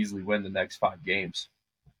 but they could easily win the next 5 games.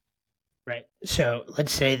 Right. So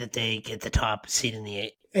let's say that they get the top seed in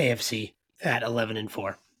the AFC at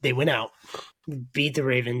 11-4. They win out, beat the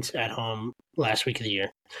Ravens at home last week of the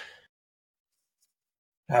year.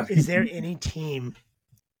 Is there any team,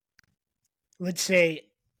 let's say,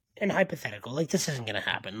 and hypothetical, like this isn't going to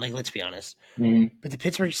happen, like let's be honest, but the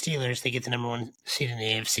Pittsburgh Steelers, they get the number 1 seed in the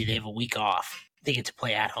AFC, they have a week off, they get to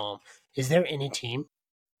play at home. Is there any team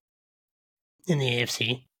in the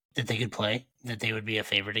AFC that they could play that they would be a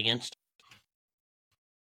favorite against?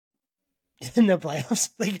 In the playoffs,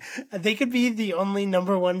 like they could be the only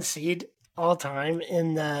number 1 seed all time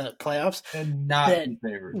in the playoffs and not be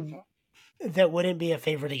favored. That wouldn't be a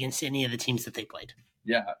favorite against any of the teams that they played.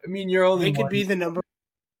 Yeah, I mean, you're only. They could be the number.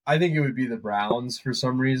 I think it would be the Browns for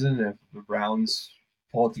some reason if the Browns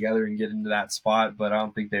pull it together and get into that spot, but I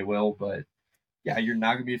don't think they will. But yeah, you're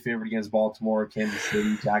not going to be a favorite against Baltimore, Kansas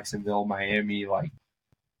City, Jacksonville, Miami. Like,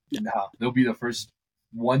 no, they'll be the first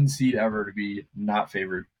 1 seed ever to be not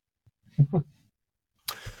favored.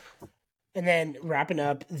 And then wrapping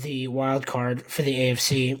up the wild card for the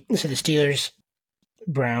AFC, so the Steelers,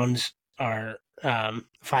 Browns are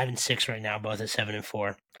 5-6 right now, both at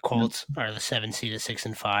 7-4. Colts are the 7 seed at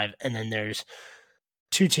 6-5, and then there's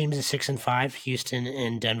 2 teams at 6-5, Houston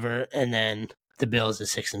and Denver, and then the Bills at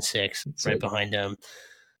 6-6, right behind them.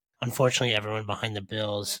 Unfortunately, everyone behind the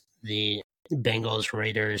Bills, the Bengals,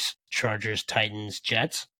 Raiders, Chargers, Titans,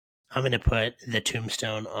 Jets. I'm going to put the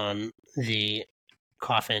tombstone on the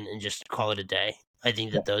coffin and just call it a day. I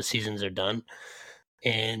think that those seasons are done.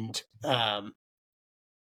 And, and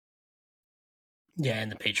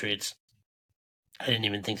the Patriots, I didn't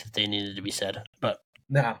even think that they needed to be said. But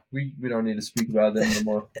nah, we don't need to speak about them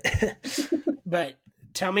anymore. But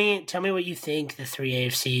tell me what you think the 3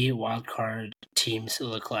 AFC wildcard teams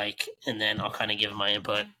look like, and then I'll kind of give my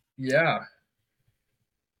input. Yeah.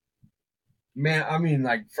 Man, I mean,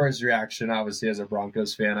 like, first reaction, obviously, as a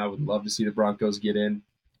Broncos fan, I would love to see the Broncos get in.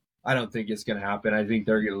 I don't think it's going to happen. I think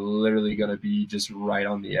they're literally going to be just right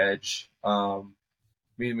on the edge.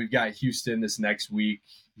 mean, we've got Houston this next week.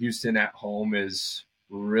 Houston at home is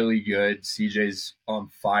really good. CJ's on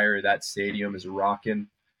fire. That stadium is rocking.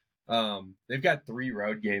 They've got 3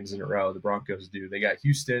 road games in a row. The Broncos do. They got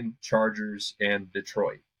Houston, Chargers, and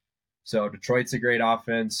Detroit. So Detroit's a great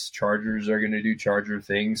offense. Chargers are going to do Charger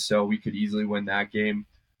things, so we could easily win that game.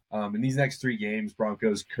 In these next 3 games,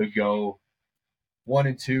 Broncos could go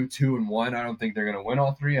 1-2, 2-1. I don't think they're going to win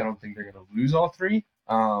all 3. I don't think they're going to lose all 3.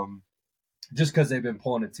 Just because they've been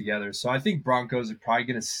pulling it together. So I think Broncos are probably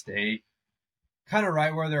going to stay kind of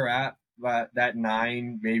right where they're at, but that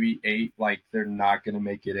 9, maybe 8, like they're not going to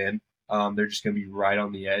make it in. They're just going to be right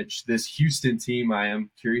on the edge. This Houston team I am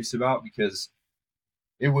curious about because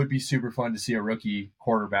it would be super fun to see a rookie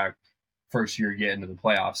quarterback first year get into the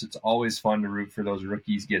playoffs. It's always fun to root for those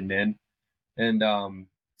rookies getting in. And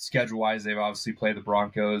schedule wise, they've obviously played the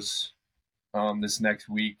Broncos this next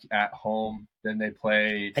week at home. Then they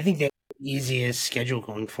play. I think they have the easiest schedule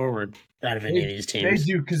going forward out of any of these teams.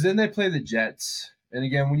 They do, because then they play the Jets. And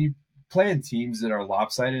again, when you play in teams that are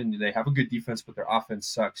lopsided and they have a good defense, but their offense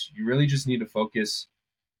sucks, you really just need to focus.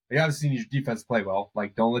 You obviously need your defense to play well.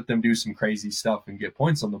 Like, don't let them do some crazy stuff and get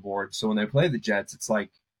points on the board. So when they play the Jets, it's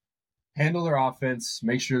like, handle their offense,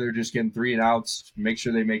 make sure they're just getting 3 and outs, make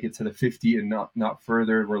sure they make it to the 50 and not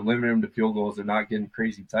further. We're limiting them to field goals. They're not getting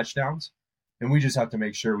crazy touchdowns. And we just have to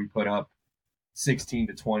make sure we put up 16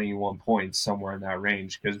 to 21 points somewhere in that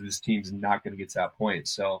range because this team's not going to get to that point.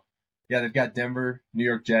 So, yeah, they've got Denver, New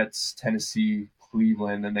York Jets, Tennessee,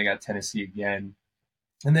 Cleveland, then they got Tennessee again,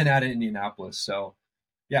 and then out of Indianapolis. So,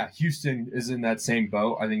 yeah, Houston is in that same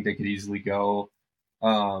boat. I think they could easily go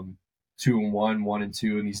 2-1,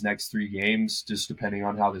 1-2 in these next 3 games, just depending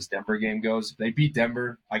on how this Denver game goes. If they beat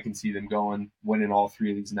Denver, I can see them winning all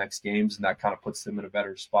 3 of these next games, and that kind of puts them in a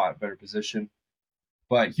better spot, better position.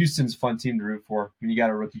 But Houston's a fun team to root for. I mean, you got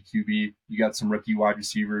a rookie QB, you got some rookie wide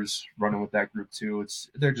receivers running with that group too.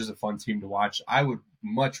 They're just a fun team to watch. I would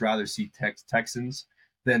much rather see Texans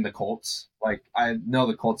than the Colts. Like, I know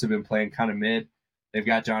the Colts have been playing kind of mid. They've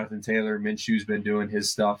got Jonathan Taylor. Minshew's been doing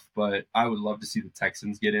his stuff, but I would love to see the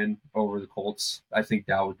Texans get in over the Colts. I think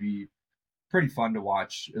that would be pretty fun to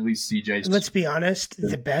watch. At least CJ. Let's be honest.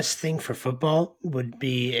 The best thing for football would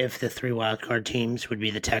be if the 3 wildcard teams would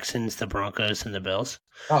be the Texans, the Broncos, and the Bills.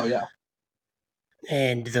 Oh, yeah.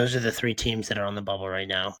 And those are the 3 teams that are on the bubble right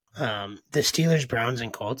now. The Steelers, Browns,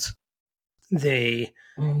 and Colts, they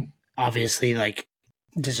obviously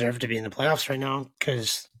deserve to be in the playoffs right now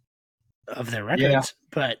because of their records. Yeah.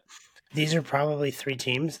 But these are probably 3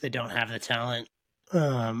 teams that don't have the talent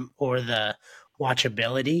or the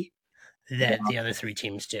watchability that the other 3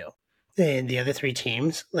 teams do. And the other 3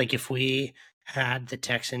 teams, like if we had the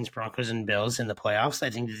Texans, Broncos, and Bills in the playoffs, I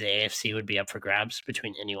think that the AFC would be up for grabs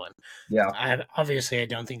between anyone. Yeah. I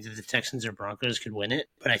don't think that the Texans or Broncos could win it,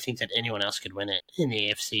 but I think that anyone else could win it in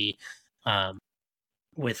the AFC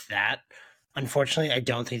with that. Unfortunately, I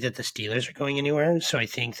don't think that the Steelers are going anywhere, so I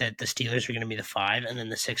think that the Steelers are going to be the 5, and then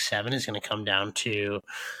the 6-7 is going to come down to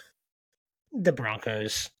the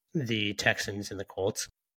Broncos, the Texans, and the Colts.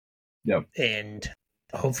 Yep. And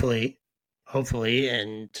hopefully,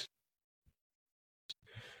 and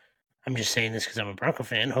I'm just saying this because I'm a Bronco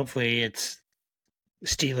fan, hopefully it's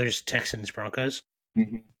Steelers, Texans, Broncos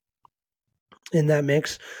in that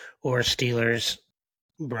mix, or Steelers,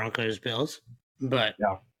 Broncos, Bills. But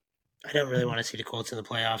yeah. I don't really want to see the Colts in the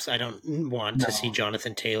playoffs. I don't want to see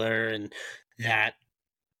Jonathan Taylor and that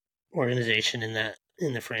organization in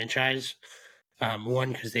the franchise.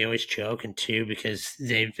 1, because they always choke, and 2, because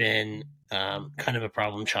they've been kind of a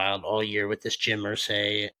problem child all year with this Jim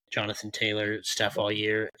Irsay, Jonathan Taylor stuff all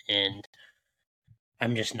year, and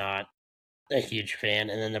I'm just not a huge fan.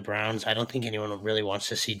 And then the Browns, I don't think anyone really wants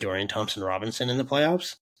to see Dorian Thompson-Robinson in the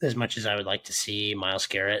playoffs as much as I would like to see Myles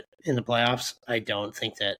Garrett in the playoffs. I don't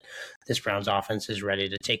think that this Browns offense is ready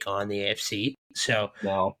to take on the AFC. So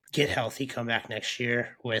get healthy, come back next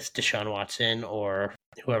year with Deshaun Watson or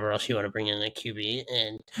whoever else you want to bring in a QB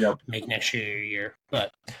and make next year your year.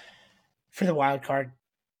 But for the wild card,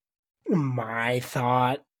 my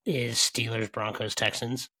thought is Steelers, Broncos,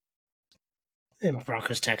 Texans. And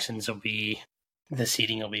Broncos, Texans will be, the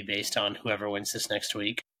seeding will be based on whoever wins this next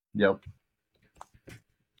week. Yep.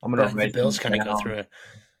 The Bills kind of go through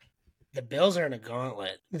the Bills are in a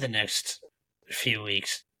gauntlet the next few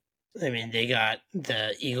weeks. I mean, they got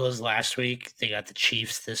the Eagles last week, they got the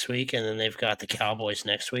Chiefs this week, and then they've got the Cowboys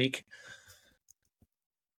next week.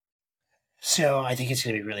 So I think it's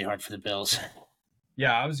going to be really hard for the Bills.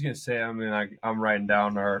 Yeah, I was going to say, I mean, I'm writing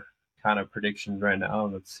down our kind of predictions right now.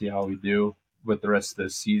 Let's see how we do with the rest of the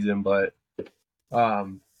season. But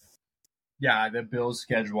Yeah, the Bills'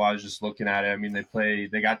 schedule. I was just looking at it. I mean,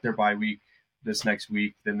 they got their bye week this next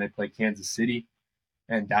week. Then they play Kansas City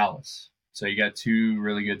and Dallas. So you got two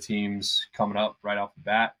really good teams coming up right off the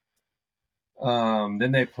bat.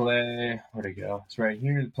 Then they play, where'd it go? It's right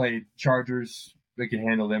here. They play Chargers. They can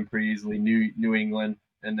handle them pretty easily. New England,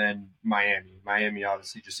 and then Miami. Miami,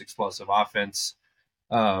 obviously, just explosive offense.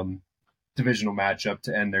 Um, Divisional matchup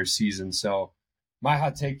to end their season. So my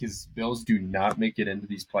hot take is Bills do not make it into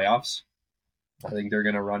these playoffs. I think they're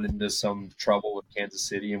going to run into some trouble with Kansas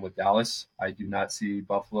City and with Dallas. I do not see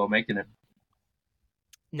Buffalo making it.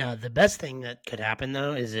 No, the best thing that could happen,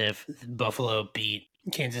 though, is if Buffalo beat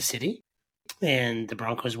Kansas City and the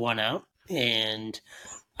Broncos won out, and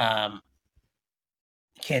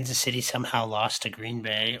Kansas City somehow lost to Green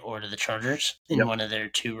Bay or to the Chargers in one of their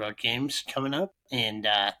two road games coming up, and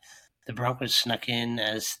the Broncos snuck in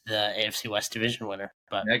as the AFC West division winner,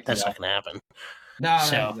 but that's not going to happen. No,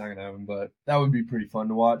 that's not going to happen, but that would be pretty fun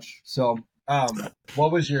to watch. So,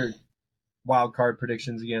 what was your wild card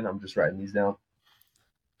predictions again? I'm just writing these down.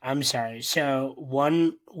 I'm sorry. So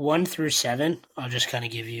 1 through 7, I'll just kind of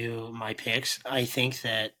give you my picks. I think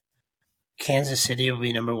that Kansas City will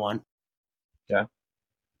be number 1. Yeah.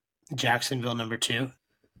 Jacksonville number 2.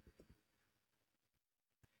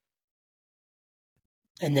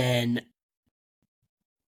 And then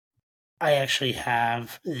I actually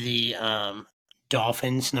have the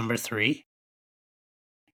Dolphins number 3.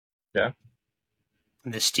 Yeah.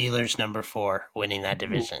 The Steelers number 4 winning that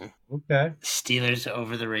division. Ooh, okay. Steelers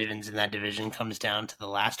over the Ravens in that division comes down to the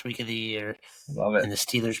last week of the year. Love it. And the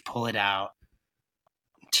Steelers pull it out.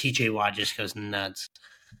 TJ Watt just goes nuts.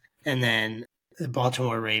 And then the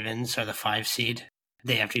Baltimore Ravens are the 5 seed.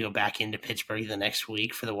 They have to go back into Pittsburgh the next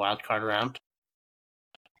week for the wild card round.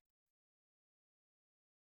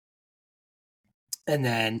 And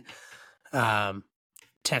then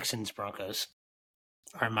Texans Broncos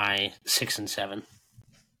are my 6 and 7.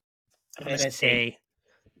 I'm gonna say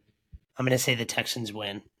the Texans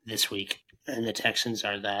win this week, and the Texans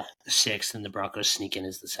are the 6th, and the Broncos sneak in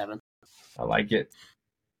as the 7th. I like it.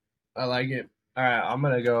 All right, I'm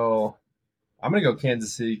gonna go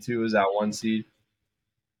Kansas City too as that 1 seed.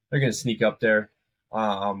 They're gonna sneak up there.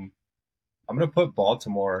 I'm gonna put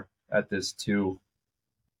Baltimore at this 2,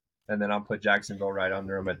 and then I'll put Jacksonville right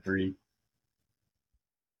under them at 3.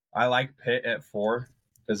 I like Pitt at 4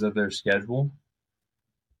 because of their schedule.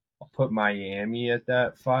 I'll put Miami at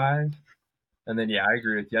that 5, and then I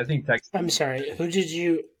agree with you. I think Texas. I'm sorry, who'd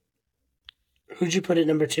you put at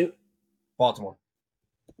number 2? Baltimore.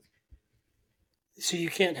 So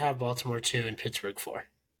you can't have Baltimore 2 and Pittsburgh 4.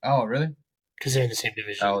 Oh, really? Because they're in the same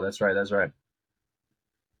division. Oh, that's right.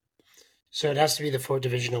 So it has to be the 4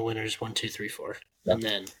 divisional winners, 1, 2, 3, 4. Yep. And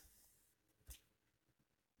then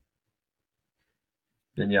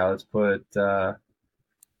let's put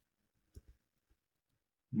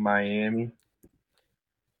Miami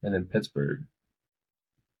and then Pittsburgh.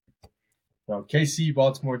 So KC,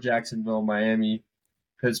 Baltimore, Jacksonville, Miami,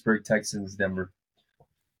 Pittsburgh, Texans, Denver.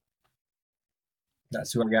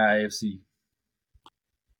 That's who I got AFC.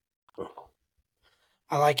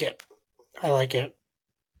 I like it.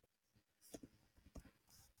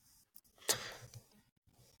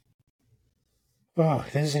 Oh,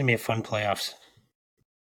 this is going to be a fun playoffs.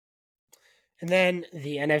 And then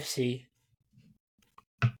the NFC.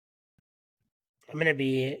 I'm going to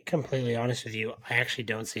be completely honest with you. I actually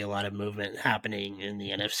don't see a lot of movement happening in the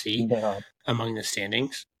NFC among the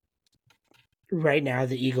standings. Right now,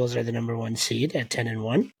 the Eagles are the number 1 seed at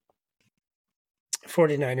 10-1.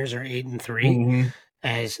 49ers are 8-3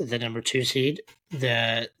 as the number 2 seed.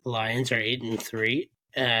 The Lions are 8-3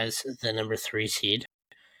 as the number 3 seed.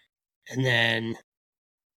 And then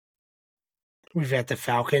we've got the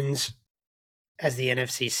Falcons as the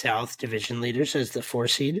NFC South division leaders as the 4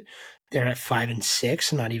 seed. They're at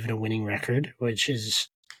 5-6, not even a winning record, which is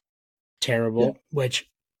terrible. Yeah. Which,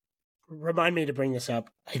 remind me to bring this up,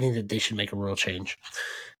 I think that they should make a rule change.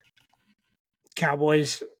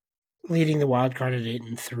 Cowboys leading the wild card at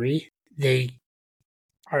 8-3. They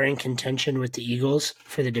are in contention with the Eagles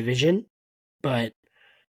for the division, but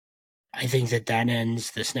I think that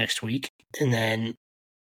ends this next week. And then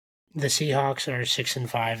the Seahawks are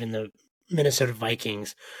 6-5, and the Minnesota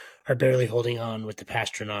Vikings are barely holding on with the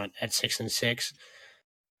Pastronaut at 6-6.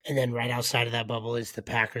 And then right outside of that bubble is the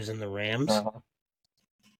Packers and the Rams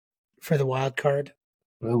for the wild card.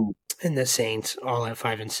 Ooh. And the Saints all at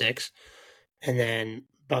 5-6. And then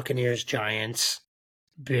Buccaneers, Giants,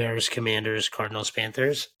 Bears, Commanders, Cardinals,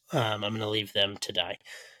 Panthers. I'm going to leave them to die.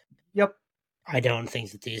 Yep. I don't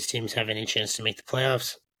think that these teams have any chance to make the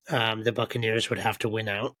playoffs. The Buccaneers would have to win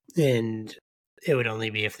out, and it would only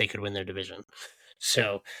be if they could win their division.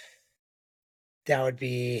 So that would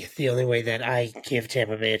be the only way that I give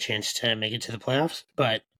Tampa Bay a chance to make it to the playoffs.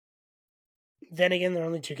 But then again, they're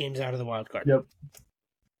only 2 games out of the wild card. Yep.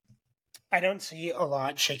 I don't see a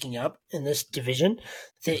lot shaking up in this division.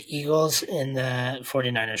 The Eagles and the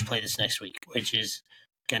 49ers play this next week, which is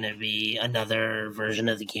going to be another version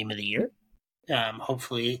of the game of the year.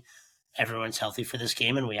 Hopefully, everyone's healthy for this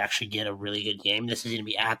game and we actually get a really good game. This is going to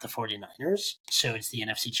be at the 49ers, so it's the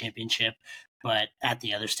NFC Championship, but at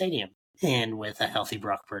the other stadium and with a healthy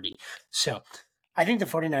Brock Purdy. So I think the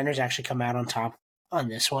 49ers actually come out on top on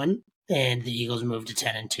this one, and the Eagles move to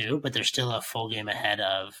 10-2, but they're still a full game ahead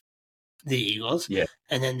of the Eagles. Yeah.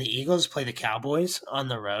 And then the Eagles play the Cowboys on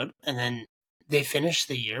the road, and then they finish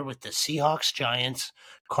the year with the Seahawks, Giants,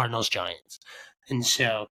 Cardinals, Giants. And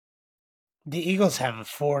so the Eagles have a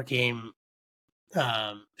 4-game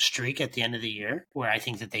streak at the end of the year where I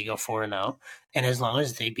think that they go 4-0. And as long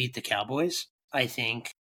as they beat the Cowboys, I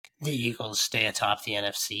think the Eagles stay atop the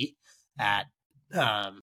NFC at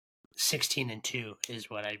 16-2 is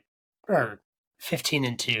what or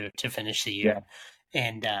 15-2 to finish the year. Yeah.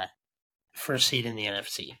 And first seed in the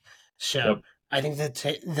NFC. So I think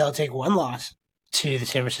that they'll take one loss to the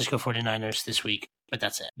San Francisco 49ers this week, but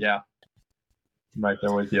that's it. Yeah. I'm right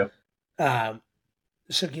there with you.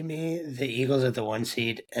 So give me the Eagles at the 1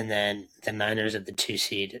 seed and then the Niners at the 2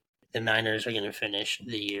 seed. The Niners are going to finish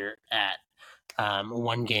the year at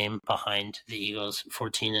 1 game behind the Eagles,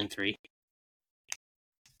 14-3.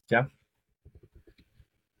 Yeah.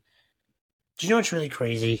 Do you know what's really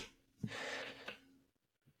crazy?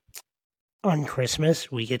 On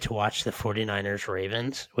Christmas, we get to watch the 49ers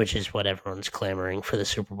Ravens, which is what everyone's clamoring for the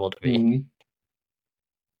Super Bowl to be. Mm-hmm.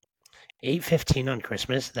 8:15 on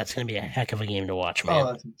Christmas, that's going to be a heck of a game to watch, man.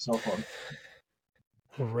 Oh, that's so fun.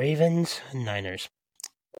 Ravens, Niners.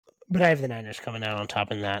 But I have the Niners coming out on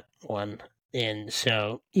top in that one. And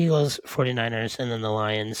so Eagles, 49ers, and then the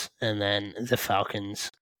Lions, and then the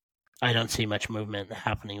Falcons. I don't see much movement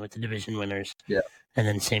happening with the division winners. Yeah. And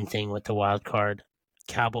then same thing with the wild card.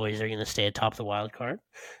 Cowboys are going to stay atop the wild card.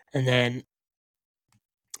 And then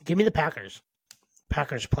give me the Packers.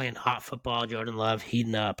 Packers playing hot football. Jordan Love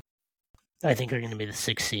heating up. I think they're going to be the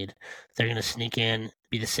 6th seed. They're going to sneak in,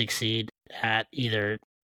 be the 6th seed at either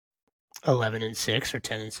 11-6 or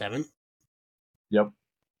 10-7. Yep.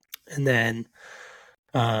 And then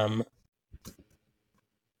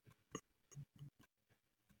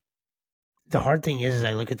the hard thing is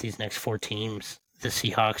I look at these next 4 teams, the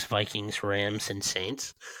Seahawks, Vikings, Rams, and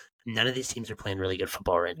Saints. None of these teams are playing really good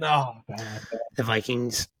football right now. No.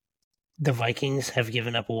 The Vikings have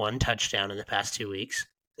given up 1 touchdown in the past 2 weeks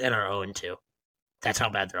and are 0-2. That's how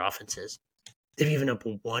bad their offense is. They've given up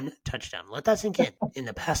 1 touchdown. Let that sink in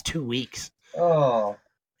the past 2 weeks. Oh.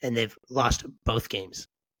 And they've lost both games.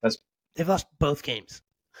 They've lost both games.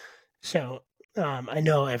 So I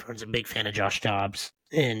know everyone's a big fan of Josh Dobbs,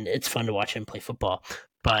 and it's fun to watch him play football,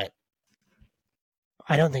 but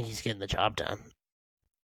I don't think he's getting the job done.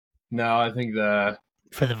 No, I think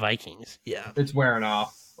for the Vikings, yeah, it's wearing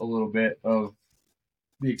off a little bit of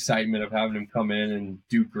the excitement of having him come in and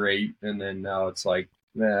do great, and then now it's like,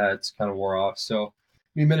 it's kind of wore off. So, I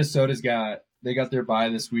mean, Minnesota's got their bye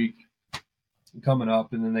this week coming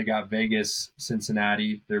up, and then they got Vegas,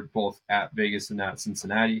 Cincinnati. They're both at Vegas and at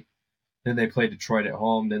Cincinnati. Then they play Detroit at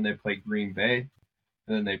home. Then they play Green Bay,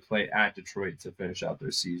 and then they play at Detroit to finish out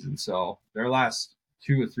their season. So their last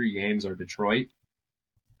 2 or 3 games are Detroit.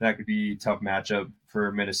 That could be a tough matchup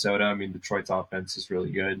for Minnesota. I mean, Detroit's offense is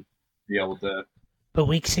really good. Be able to. But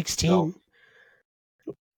week 16,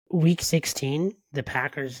 the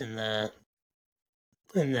Packers and the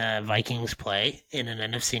Vikings play in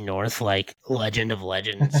an NFC North like legend of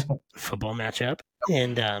legends football matchup,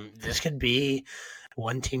 and this could be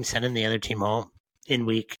one team sending the other team home in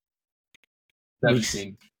week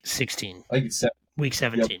 17. 16. I think it's week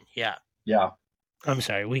 17. Yep. Yeah. I'm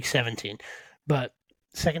sorry, week 17. But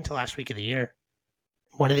second to last week of the year,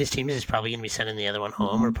 one of these teams is probably going to be sending the other one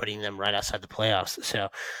home or putting them right outside the playoffs. So,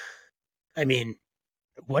 I mean,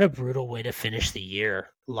 what a brutal way to finish the year.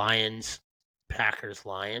 Packers,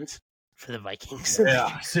 Lions for the Vikings.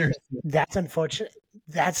 Yeah, seriously. That's unfortunate.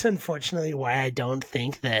 That's unfortunately why I don't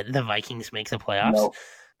think that the Vikings make the playoffs. Nope.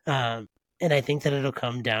 And I think that it'll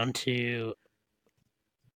come down to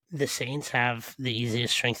the Saints have the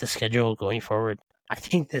easiest strength of schedule going forward. I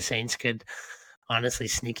think the Saints could honestly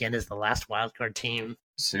sneak in as the last wildcard team.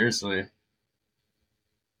 Seriously.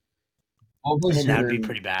 That would be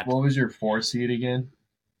pretty bad. What was your 4 seed again?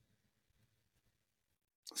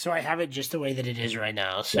 So I have it just the way that it is right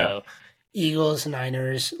now. So Eagles,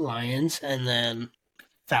 Niners, Lions, and then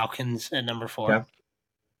Falcons at number 4. Okay.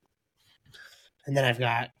 And then I've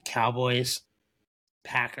got Cowboys,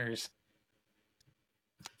 Packers,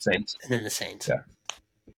 Saints. and then the Saints. Yeah.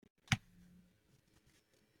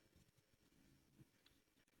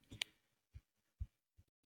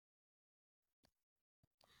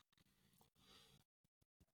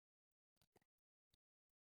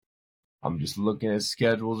 I'm just looking at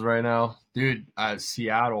schedules right now. Dude,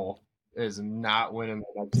 Seattle is not winning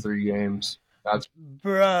the next 3 games.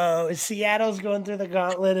 Bro, Seattle's going through the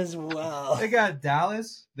gauntlet as well. They got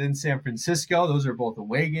Dallas, then San Francisco. Those are both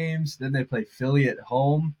away games. Then they play Philly at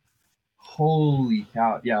home. Holy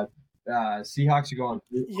cow. Yeah, Seahawks are going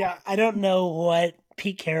through. Yeah, I don't know what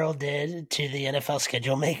Pete Carroll did to the NFL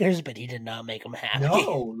schedule makers, but he did not make them happy.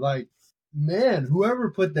 No, like, man,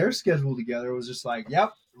 whoever put their schedule together was just like,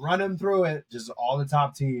 yep, run them through it. Just all the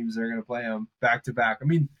top teams are going to play them back to back. I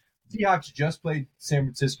mean, Seahawks just played San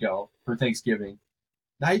Francisco for Thanksgiving.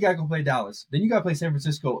 Now you got to go play Dallas. Then you got to play San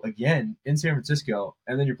Francisco again in San Francisco,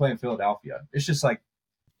 and then you're playing Philadelphia. It's just like,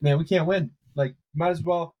 man, we can't win. Like, might as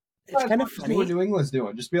well. It's kind of funny. Do what New England's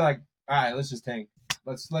doing. Just be like, all right, let's just tank.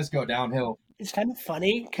 Let's go downhill. It's kind of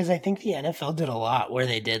funny because I think the NFL did a lot where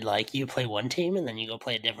they did like you play one team and then you go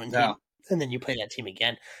play a different team and then you play that team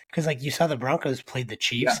again. Because like you saw the Broncos played the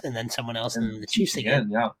Chiefs and then someone else and then the Chiefs again.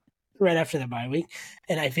 Yeah. Right after the bye week.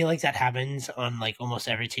 And I feel like that happens on like almost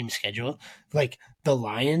every team's schedule. Like the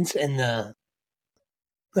Lions and the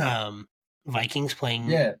Vikings playing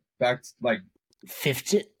back to, like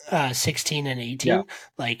 16 and 18.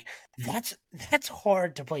 Like that's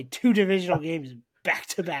hard to play 2 divisional games back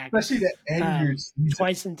to back. Especially to end your season.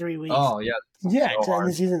 Twice in 3 weeks. Oh yeah. Yeah, to end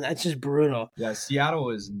the season. That's just brutal. Yeah, Seattle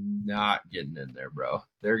is not getting in there, bro.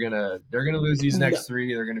 They're gonna lose these next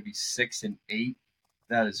 3. They're gonna be 6 and 8.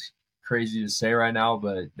 That is crazy to say right now,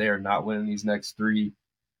 but they are not winning these next 3.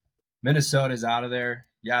 Minnesota's out of there.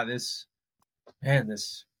 Yeah, this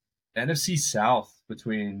NFC South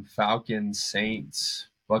between Falcons, Saints,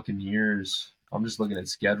 Buccaneers. I'm just looking at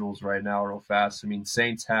schedules right now real fast. I mean,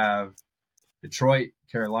 Saints have Detroit,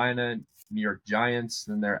 Carolina, New York Giants,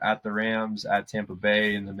 then they're at the Rams, at Tampa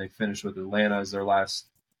Bay, and then they finish with Atlanta as their last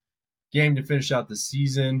game to finish out the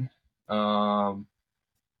season.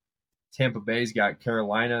 Tampa Bay's got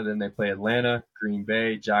Carolina, then they play Atlanta, Green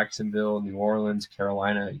Bay, Jacksonville, New Orleans,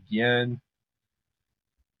 Carolina again.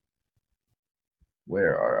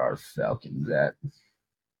 Where are our Falcons at?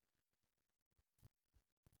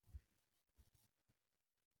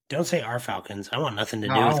 Don't say our Falcons. I want nothing to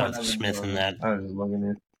do with Arthur Smith and that. I was just looking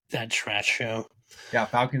at that trash show. Yeah,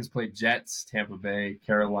 Falcons play Jets, Tampa Bay,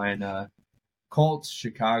 Carolina, Colts,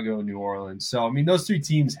 Chicago, New Orleans. So, I mean, those 3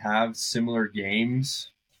 teams have similar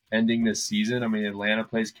games ending this season. I mean, Atlanta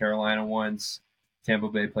plays Carolina once. Tampa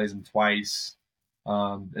Bay plays them twice.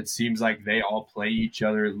 It seems like they all play each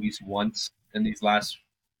other at least once in these last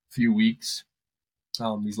few weeks,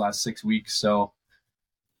 these last 6 weeks. So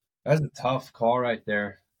that's a tough call right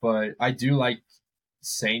there. But I do like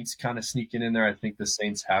Saints kind of sneaking in there. I think the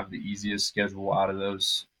Saints have the easiest schedule out of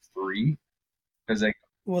those 3 because they.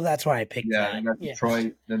 Well, that's why I picked that. They got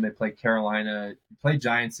Detroit, then they play Carolina, play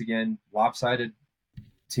Giants again, lopsided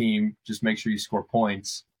team. Just make sure you score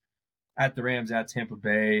points. At the Rams, at Tampa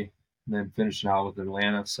Bay, and then finishing out with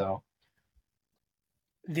Atlanta. So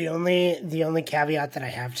the only caveat that I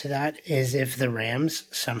have to that is if the Rams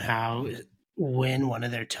somehow win one of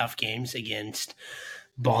their tough games against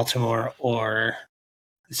Baltimore or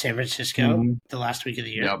San Francisco the last week of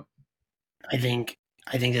the year. Yep. I think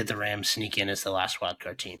that the Rams sneak in as the last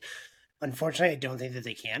wildcard team. Unfortunately, I don't think that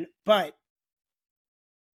they can. But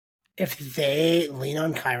if they lean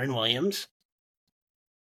on Kyren Williams,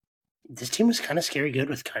 this team was kind of scary good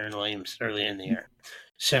with Kyren Williams earlier in the year.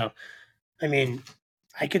 So, I mean,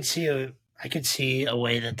 I could see a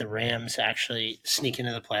way that the Rams actually sneak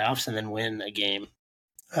into the playoffs and then win a game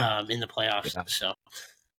in the playoffs. Yeah. So,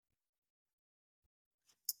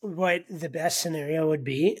 what the best scenario would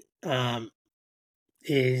be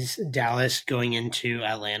is Dallas going into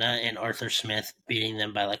Atlanta and Arthur Smith beating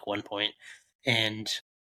them by like 1 point, and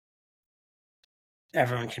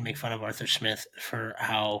everyone can make fun of Arthur Smith for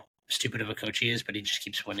how stupid of a coach he is, but he just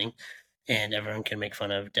keeps winning, and everyone can make fun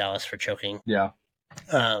of Dallas for choking. Yeah.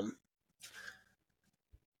 But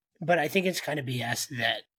I think it's kind of BS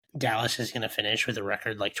that Dallas is going to finish with a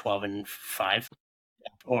record like 12-5,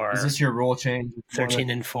 or is this your rule change?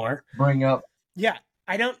 13-4. Bring up. Yeah,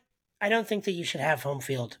 I don't think that you should have home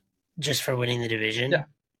field just for winning the division. Yeah.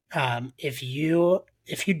 If you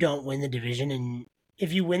don't win the division, and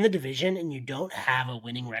if you win the division and you don't have a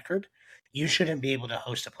winning record, you shouldn't be able to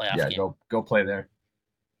host a playoff game. Yeah, go play there.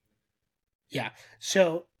 Yeah.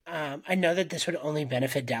 So I know that this would only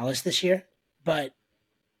benefit Dallas this year, but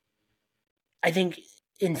I think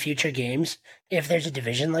in future games, if there's a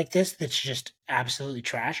division like this that's just absolutely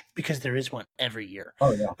trash, because there is one every year,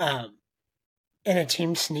 Oh yeah. And a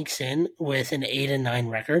team sneaks in with an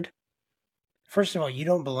 8-9 record, first of all, you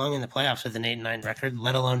don't belong in the playoffs with an 8-9 record,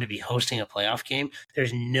 let alone to be hosting a playoff game.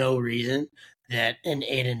 There's no reason that an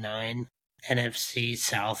 8-9 NFC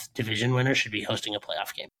South division winner should be hosting a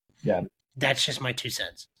playoff game. Yeah. That's just my 2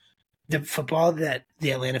 cents. The football that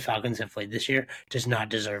the Atlanta Falcons have played this year does not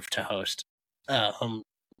deserve to host a home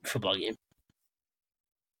football game.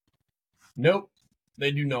 Nope,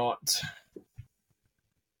 they do not.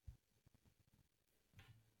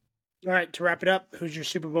 All right, to wrap it up, who's your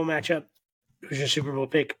Super Bowl matchup? Who's your Super Bowl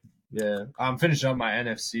pick? Yeah, I'm finishing up my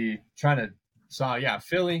NFC.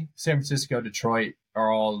 Philly, San Francisco, Detroit are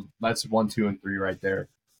all, that's 1, 2, and 3 right there.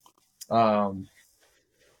 Man,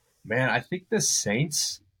 I think the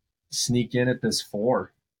Saints sneak in at this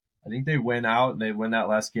 4. I think they win out and they win that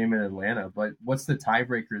last game in Atlanta. But what's the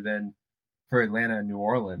tiebreaker then for Atlanta and New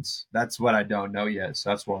Orleans? That's what I don't know yet. So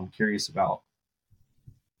that's what I'm curious about.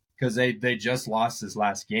 Because they just lost this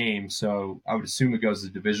last game, so I would assume it goes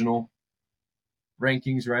to divisional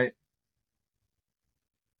rankings, right?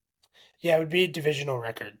 Yeah, it would be a divisional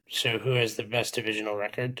record. So who has the best divisional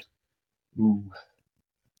record? Ooh.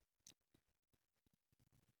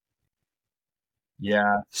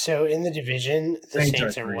 Yeah. So in the division, the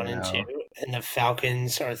Saints are 1 and 2, 3-0. and the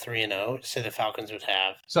Falcons are 3-0. So the Falcons would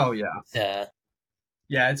have So yeah, the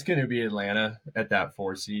it's going to be Atlanta at that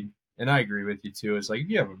 4 seed, and I agree with you too. It's like if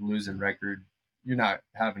you have a losing record, you're not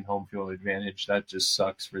having home field advantage. That just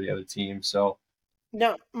sucks for the other team. So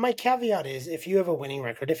Now, my caveat is if you have a winning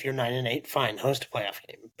record, if you're 9-8, fine, host a playoff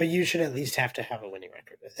game. But you should at least have to have a winning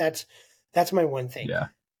record. That's my one thing. yeah,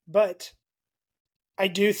 But I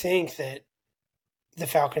do think that the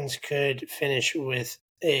Falcons could finish with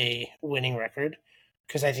a winning record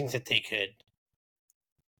because I think that they could.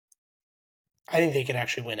 I think they could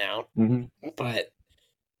actually win out, but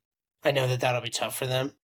I know that that'll be tough for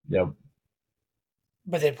them. Yep.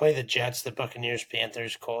 But they play the Jets, the Buccaneers,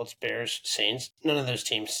 Panthers, Colts, Bears, Saints. None of those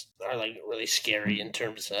teams are like really scary in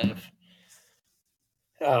terms of,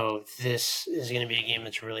 oh, this is going to be a game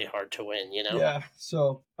that's really hard to win, you know? Yeah.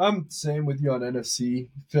 So I'm same with you on NFC: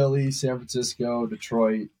 Philly, San Francisco,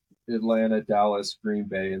 Detroit, Atlanta, Dallas, Green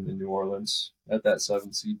Bay, and then New Orleans at that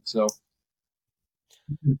 7 seed. So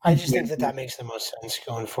I just think that makes the most sense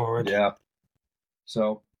going forward. Yeah.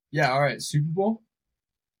 So yeah. All right. Super Bowl.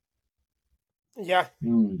 Yeah.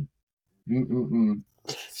 Man.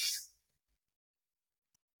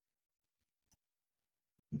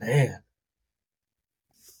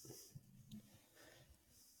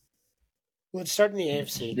 Let's start in the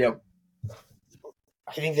AFC. Yep.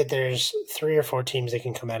 I think that there's 3 or 4 teams that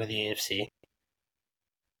can come out of the AFC.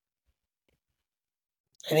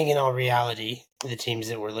 I think in all reality, the teams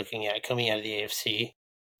that we're looking at coming out of the AFC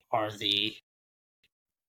are the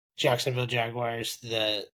Jacksonville Jaguars,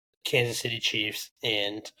 the Kansas City Chiefs,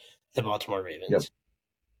 and the Baltimore Ravens.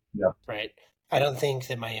 Yep. Right? I don't think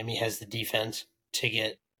that Miami has the defense to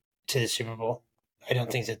get to the Super Bowl. I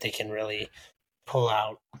don't think that they can really pull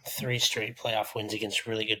out 3 straight playoff wins against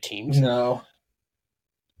really good teams. No.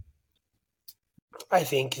 I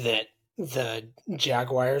think that the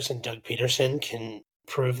Jaguars and Doug Peterson can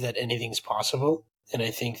prove that anything's possible. And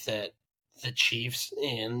I think that the Chiefs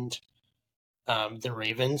and the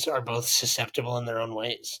Ravens are both susceptible in their own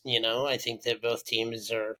ways. You know, I think that both teams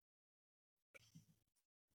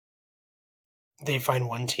they find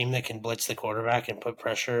one team that can blitz the quarterback and put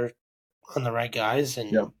pressure on the right guys,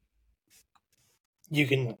 and you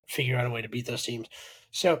can figure out a way to beat those teams.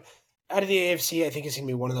 So out of the AFC, I think it's going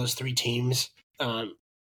to be one of those 3 teams. I'm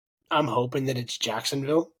hoping that it's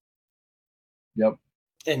Jacksonville. Yep.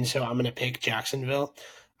 And so I'm going to pick Jacksonville.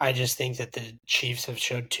 I just think that the Chiefs have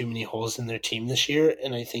showed too many holes in their team this year,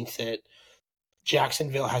 and I think that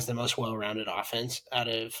Jacksonville has the most well-rounded offense out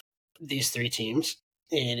of these 3 teams,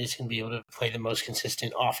 and is going to be able to play the most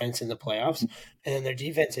consistent offense in the playoffs. And then their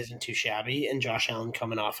defense isn't too shabby, and Josh Allen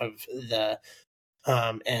coming off of the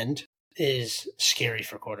end is scary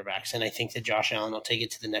for quarterbacks. And I think that Josh Allen will take it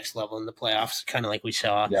to the next level in the playoffs, kind of like we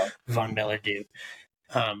saw Von Miller do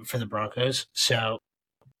for the Broncos. So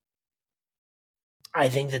I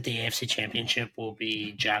think that the AFC Championship will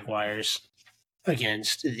be Jaguars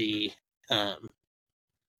against the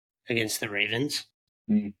Ravens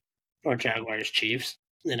or Jaguars Chiefs.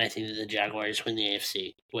 Then I think that the Jaguars win the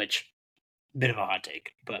AFC, which bit of a hot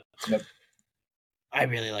take, but I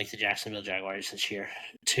really like the Jacksonville Jaguars this year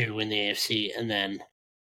to win the AFC. And then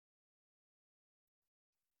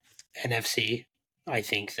NFC, I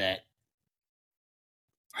think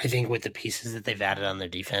with the pieces that they've added on their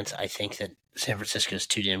defense, I think that San Francisco's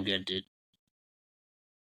too damn good, dude.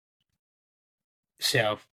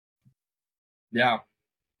 So, yeah,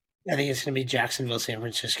 I think it's going to be Jacksonville, San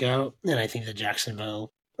Francisco, and I think that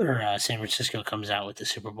Jacksonville or San Francisco comes out with the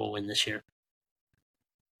Super Bowl win this year.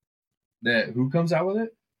 Who comes out with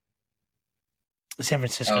it? San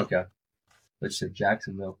Francisco. Oh, okay. Let's say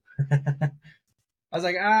Jacksonville. I was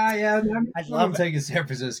like, yeah, I'm taking San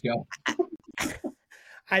Francisco.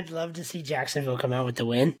 I'd love to see Jacksonville come out with the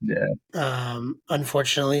win. Yeah.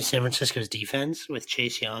 Unfortunately, San Francisco's defense with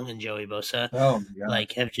Chase Young and Joey Bosa,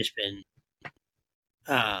 have just been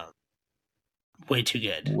way too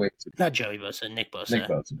good. Not Joey Bosa, Nick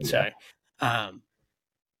Bosa. Sorry.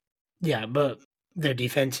 Yeah, but their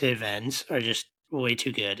defensive ends are just way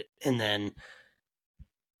too good. And then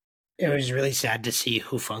it was really sad to see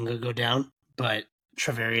Hufanga go down, but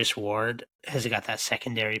Travarius Ward has got that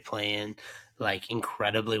secondary playing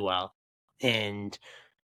incredibly well. And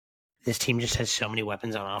this team just has so many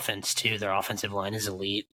weapons on offense too. Their offensive line is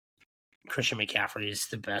elite. Christian McCaffrey is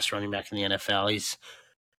the best running back in the NFL. He's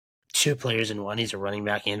 2 players in one. He's a running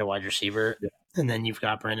back and a wide receiver. Yeah. And then you've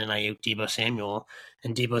got Brandon Ayuk, Deebo Samuel,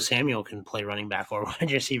 and Deebo Samuel can play running back or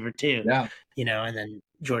wide receiver too. Yeah. And then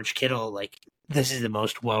George Kittle, this is the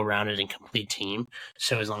most well-rounded and complete team.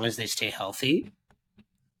 So as long as they stay healthy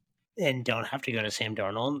and don't have to go to Sam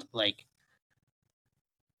Darnold,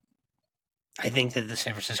 I think that the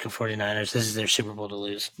San Francisco 49ers, this is their Super Bowl to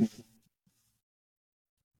lose.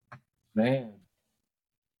 Man.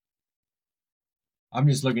 I'm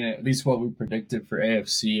just looking at least what we predicted for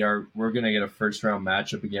AFC. We're going to get a first-round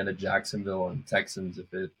matchup again at Jacksonville and Texans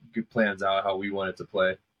if it plans out how we want it to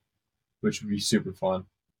play, which would be super fun.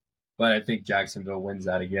 But I think Jacksonville wins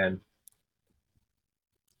that again.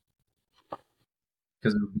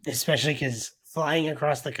 Especially because flying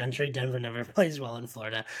across the country, Denver never plays well in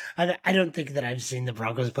Florida. I don't think that I've seen the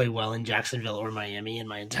Broncos play well in Jacksonville or Miami in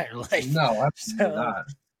my entire life. No, absolutely not.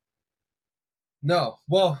 No.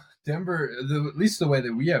 Well, Denver, at least the way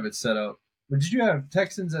that we have it set up. Did you have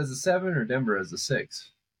Texans as a 7 or Denver as a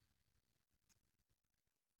 6?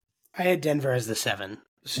 I had Denver as the 7.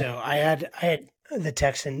 So I had the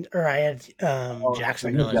Texans, or I had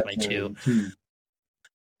Jacksonville as my 2.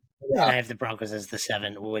 Yeah. And I have the Broncos as the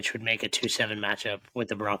 7, which would make a 2-7 matchup with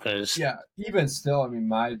the Broncos. Yeah, even still, I mean,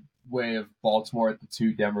 my way of Baltimore at the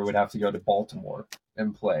 2, Denver would have to go to Baltimore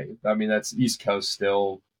and play. I mean, that's East Coast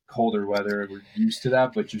still, colder weather. We're used to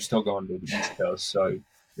that, but you're still going to the East Coast, so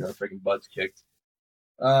you're freaking butts kicked.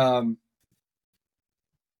 Yeah,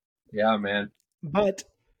 man. But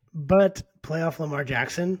playoff Lamar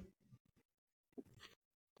Jackson,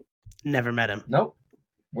 never met him. Nope.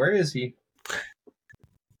 Where is he?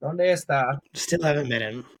 ¿Dónde está? Still haven't met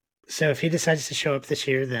him. So if he decides to show up this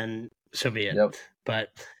year, then so be it. Yep. But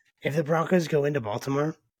if the Broncos go into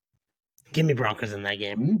Baltimore, give me Broncos in that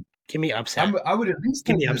game. Mm-hmm. Give me upset. I would at least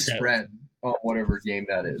give me the spread on whatever game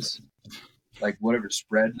that is. Like whatever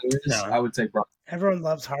spread there is, I would say Broncos. Everyone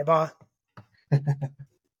loves Harbaugh.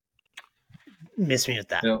 Miss me with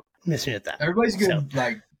that. Yep. Miss me with that. Everybody's going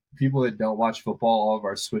to, people that don't watch football, all of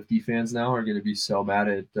our Swiftie fans now are going to be so mad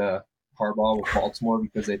at Harbaugh with Baltimore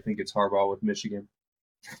because they think it's Harbaugh with Michigan.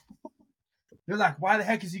 They're like, why the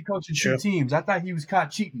heck is he coaching 2 teams? I thought he was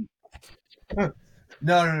caught cheating.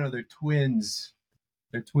 No, they're twins.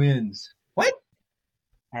 They're twins. What?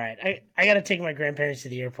 All right, I got to take my grandparents to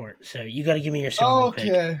the airport, so you got to give me your Super Bowl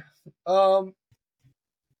pick. Okay.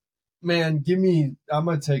 Man, I'm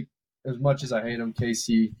going to take, as much as I hate them,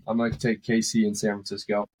 KC. I'm going to take KC in San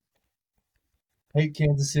Francisco. Hate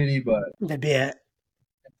Kansas City, but that'd be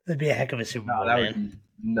a heck of a Super Bowl. That would be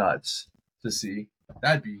nuts to see.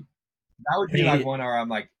 That would be like one where I'm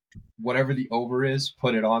like, whatever the over is,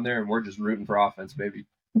 put it on there, and we're just rooting for offense, baby.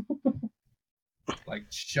 Like,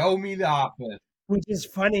 show me the offense. Which is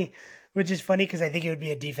funny because I think it would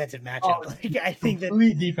be a defensive matchup. I think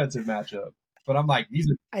complete defensive matchup. But I'm like,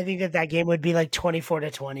 I think that game would be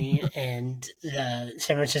 24-20, and the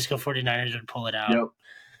San Francisco 49ers would pull it out. Yep.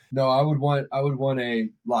 No, I would want a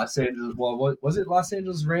Los Angeles. Well, what was it? Los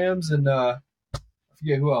Angeles Rams and I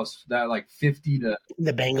forget who else. That 50 to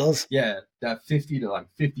the Bengals. Yeah, that 50 to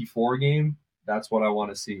 54 game. That's what I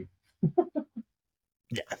want to see.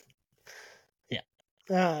 Yeah.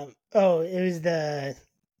 It was the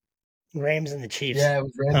Rams and the Chiefs. Yeah, it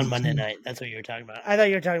was Rams on Monday night. That's what you were talking about. I thought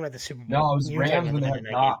you were talking about the Super Bowl. No, it was Rams when they had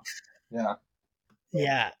Goff. Yeah.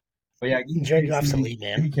 Yeah. But yeah, Jared Goff's elite,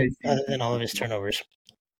 man. Other than all of his turnovers.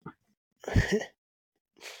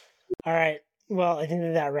 All right. Well, I think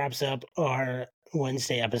that wraps up our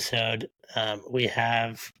Wednesday episode. We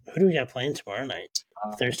have who do we got playing tomorrow night?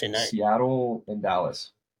 Thursday night. Seattle and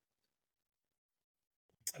Dallas.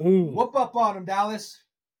 Ooh. Whoop up on them, Dallas.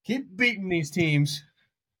 Keep beating these teams.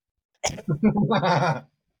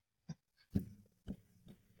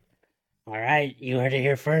 All right, you heard it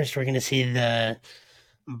here first. We're going to see the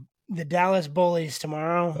Dallas Bullies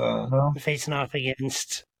tomorrow facing off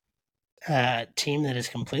against a team that has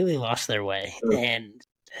completely lost their way and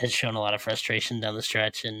has shown a lot of frustration down the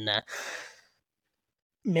stretch. And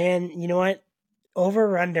man, you know what?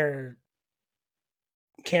 Over/under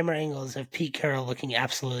camera angles of Pete Carroll looking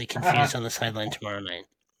absolutely confused on the sideline tomorrow night.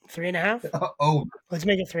 3.5? Over. Let's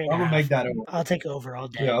make it 3.5. I'm gonna make that over. I'll take over all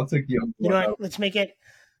day. Yeah, I'll take the over. You know what? Let's make it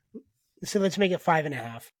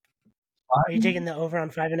 5.5. Are you taking the over on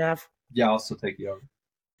 5.5? Yeah, I'll also take the over.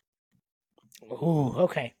 Ooh,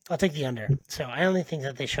 okay. I'll take the under. So I only think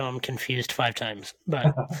that they show him confused 5 times,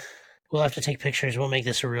 but we'll have to take pictures. We'll make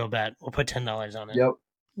this a real bet. We'll put $10 on it. Yep.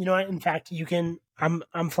 You know what? In fact, you can.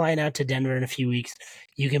 I'm flying out to Denver in a few weeks.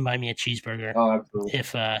 You can buy me a cheeseburger. Oh, absolutely.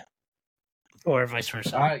 If or vice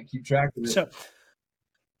versa. All right, keep track of it. So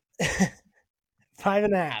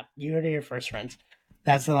 5.5. You heard it here first, friends.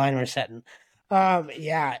 That's the line we're setting.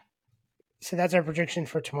 Yeah. So that's our prediction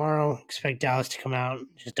for tomorrow. Expect Dallas to come out and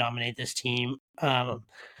just dominate this team.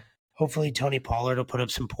 Hopefully Tony Pollard will put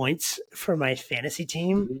up some points for my fantasy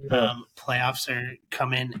team. Playoffs are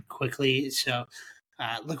coming quickly, so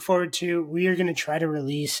look forward to. We are going to try to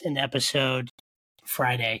release an episode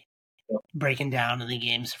Friday, breaking down the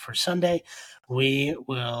games for Sunday. We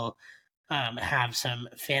will have some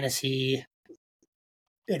fantasy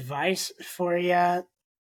advice for you.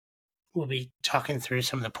 We'll be talking through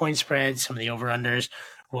some of the point spreads, some of the over-unders,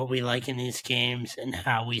 what we like in these games, and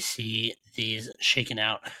how we see these shaking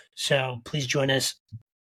out. So please join us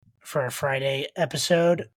for our Friday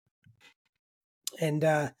episode.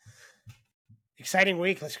 And exciting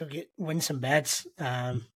week. Let's go win some bets.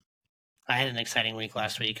 I had an exciting week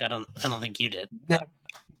last week. I don't think you did.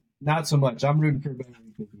 Not so much. I'm rooting for better.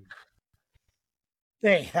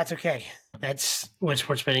 Hey, that's okay. That's what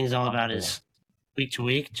sports betting is all about. Is week to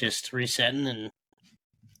week, just resetting and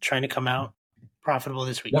trying to come out profitable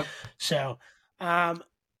this week. Yep. So,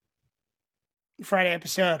 Friday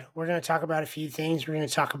episode, we're going to talk about a few things. We're going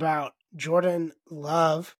to talk about Jordan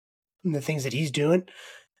Love and the things that he's doing.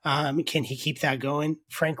 Can he keep that going?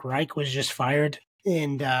 Frank Reich was just fired,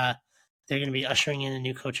 and they're going to be ushering in a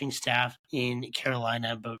new coaching staff in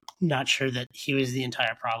Carolina, but not sure that he was the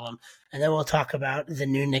entire problem. And then we'll talk about the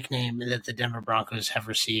new nickname that the Denver Broncos have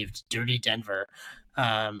received, Dirty Denver,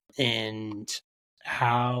 and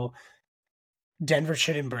how Denver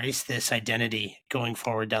should embrace this identity going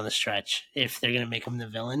forward down the stretch. If they're going to make him the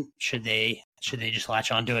villain, should they just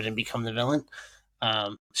latch onto it and become the villain?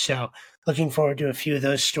 So looking forward to a few of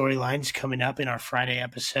those storylines coming up in our Friday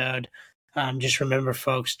episode. Just remember,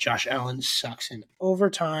 folks, Josh Allen sucks in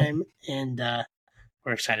overtime, and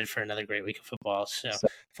we're excited for another great week of football. So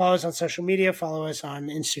follow us on social media. Follow us on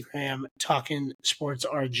Instagram, Talking Sports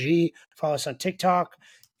RG. Follow us on TikTok,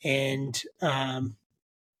 and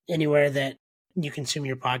anywhere that you consume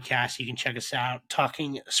your podcast, you can check us out,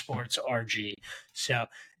 Talking Sports RG. So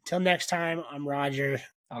until next time, I'm Roger.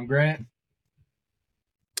 I'm Grant.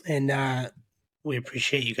 And we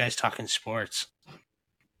appreciate you guys talking sports.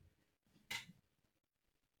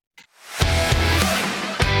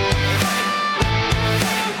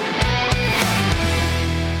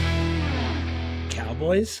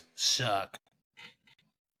 Cowboys suck.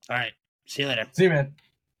 All right. See you later. See you, man.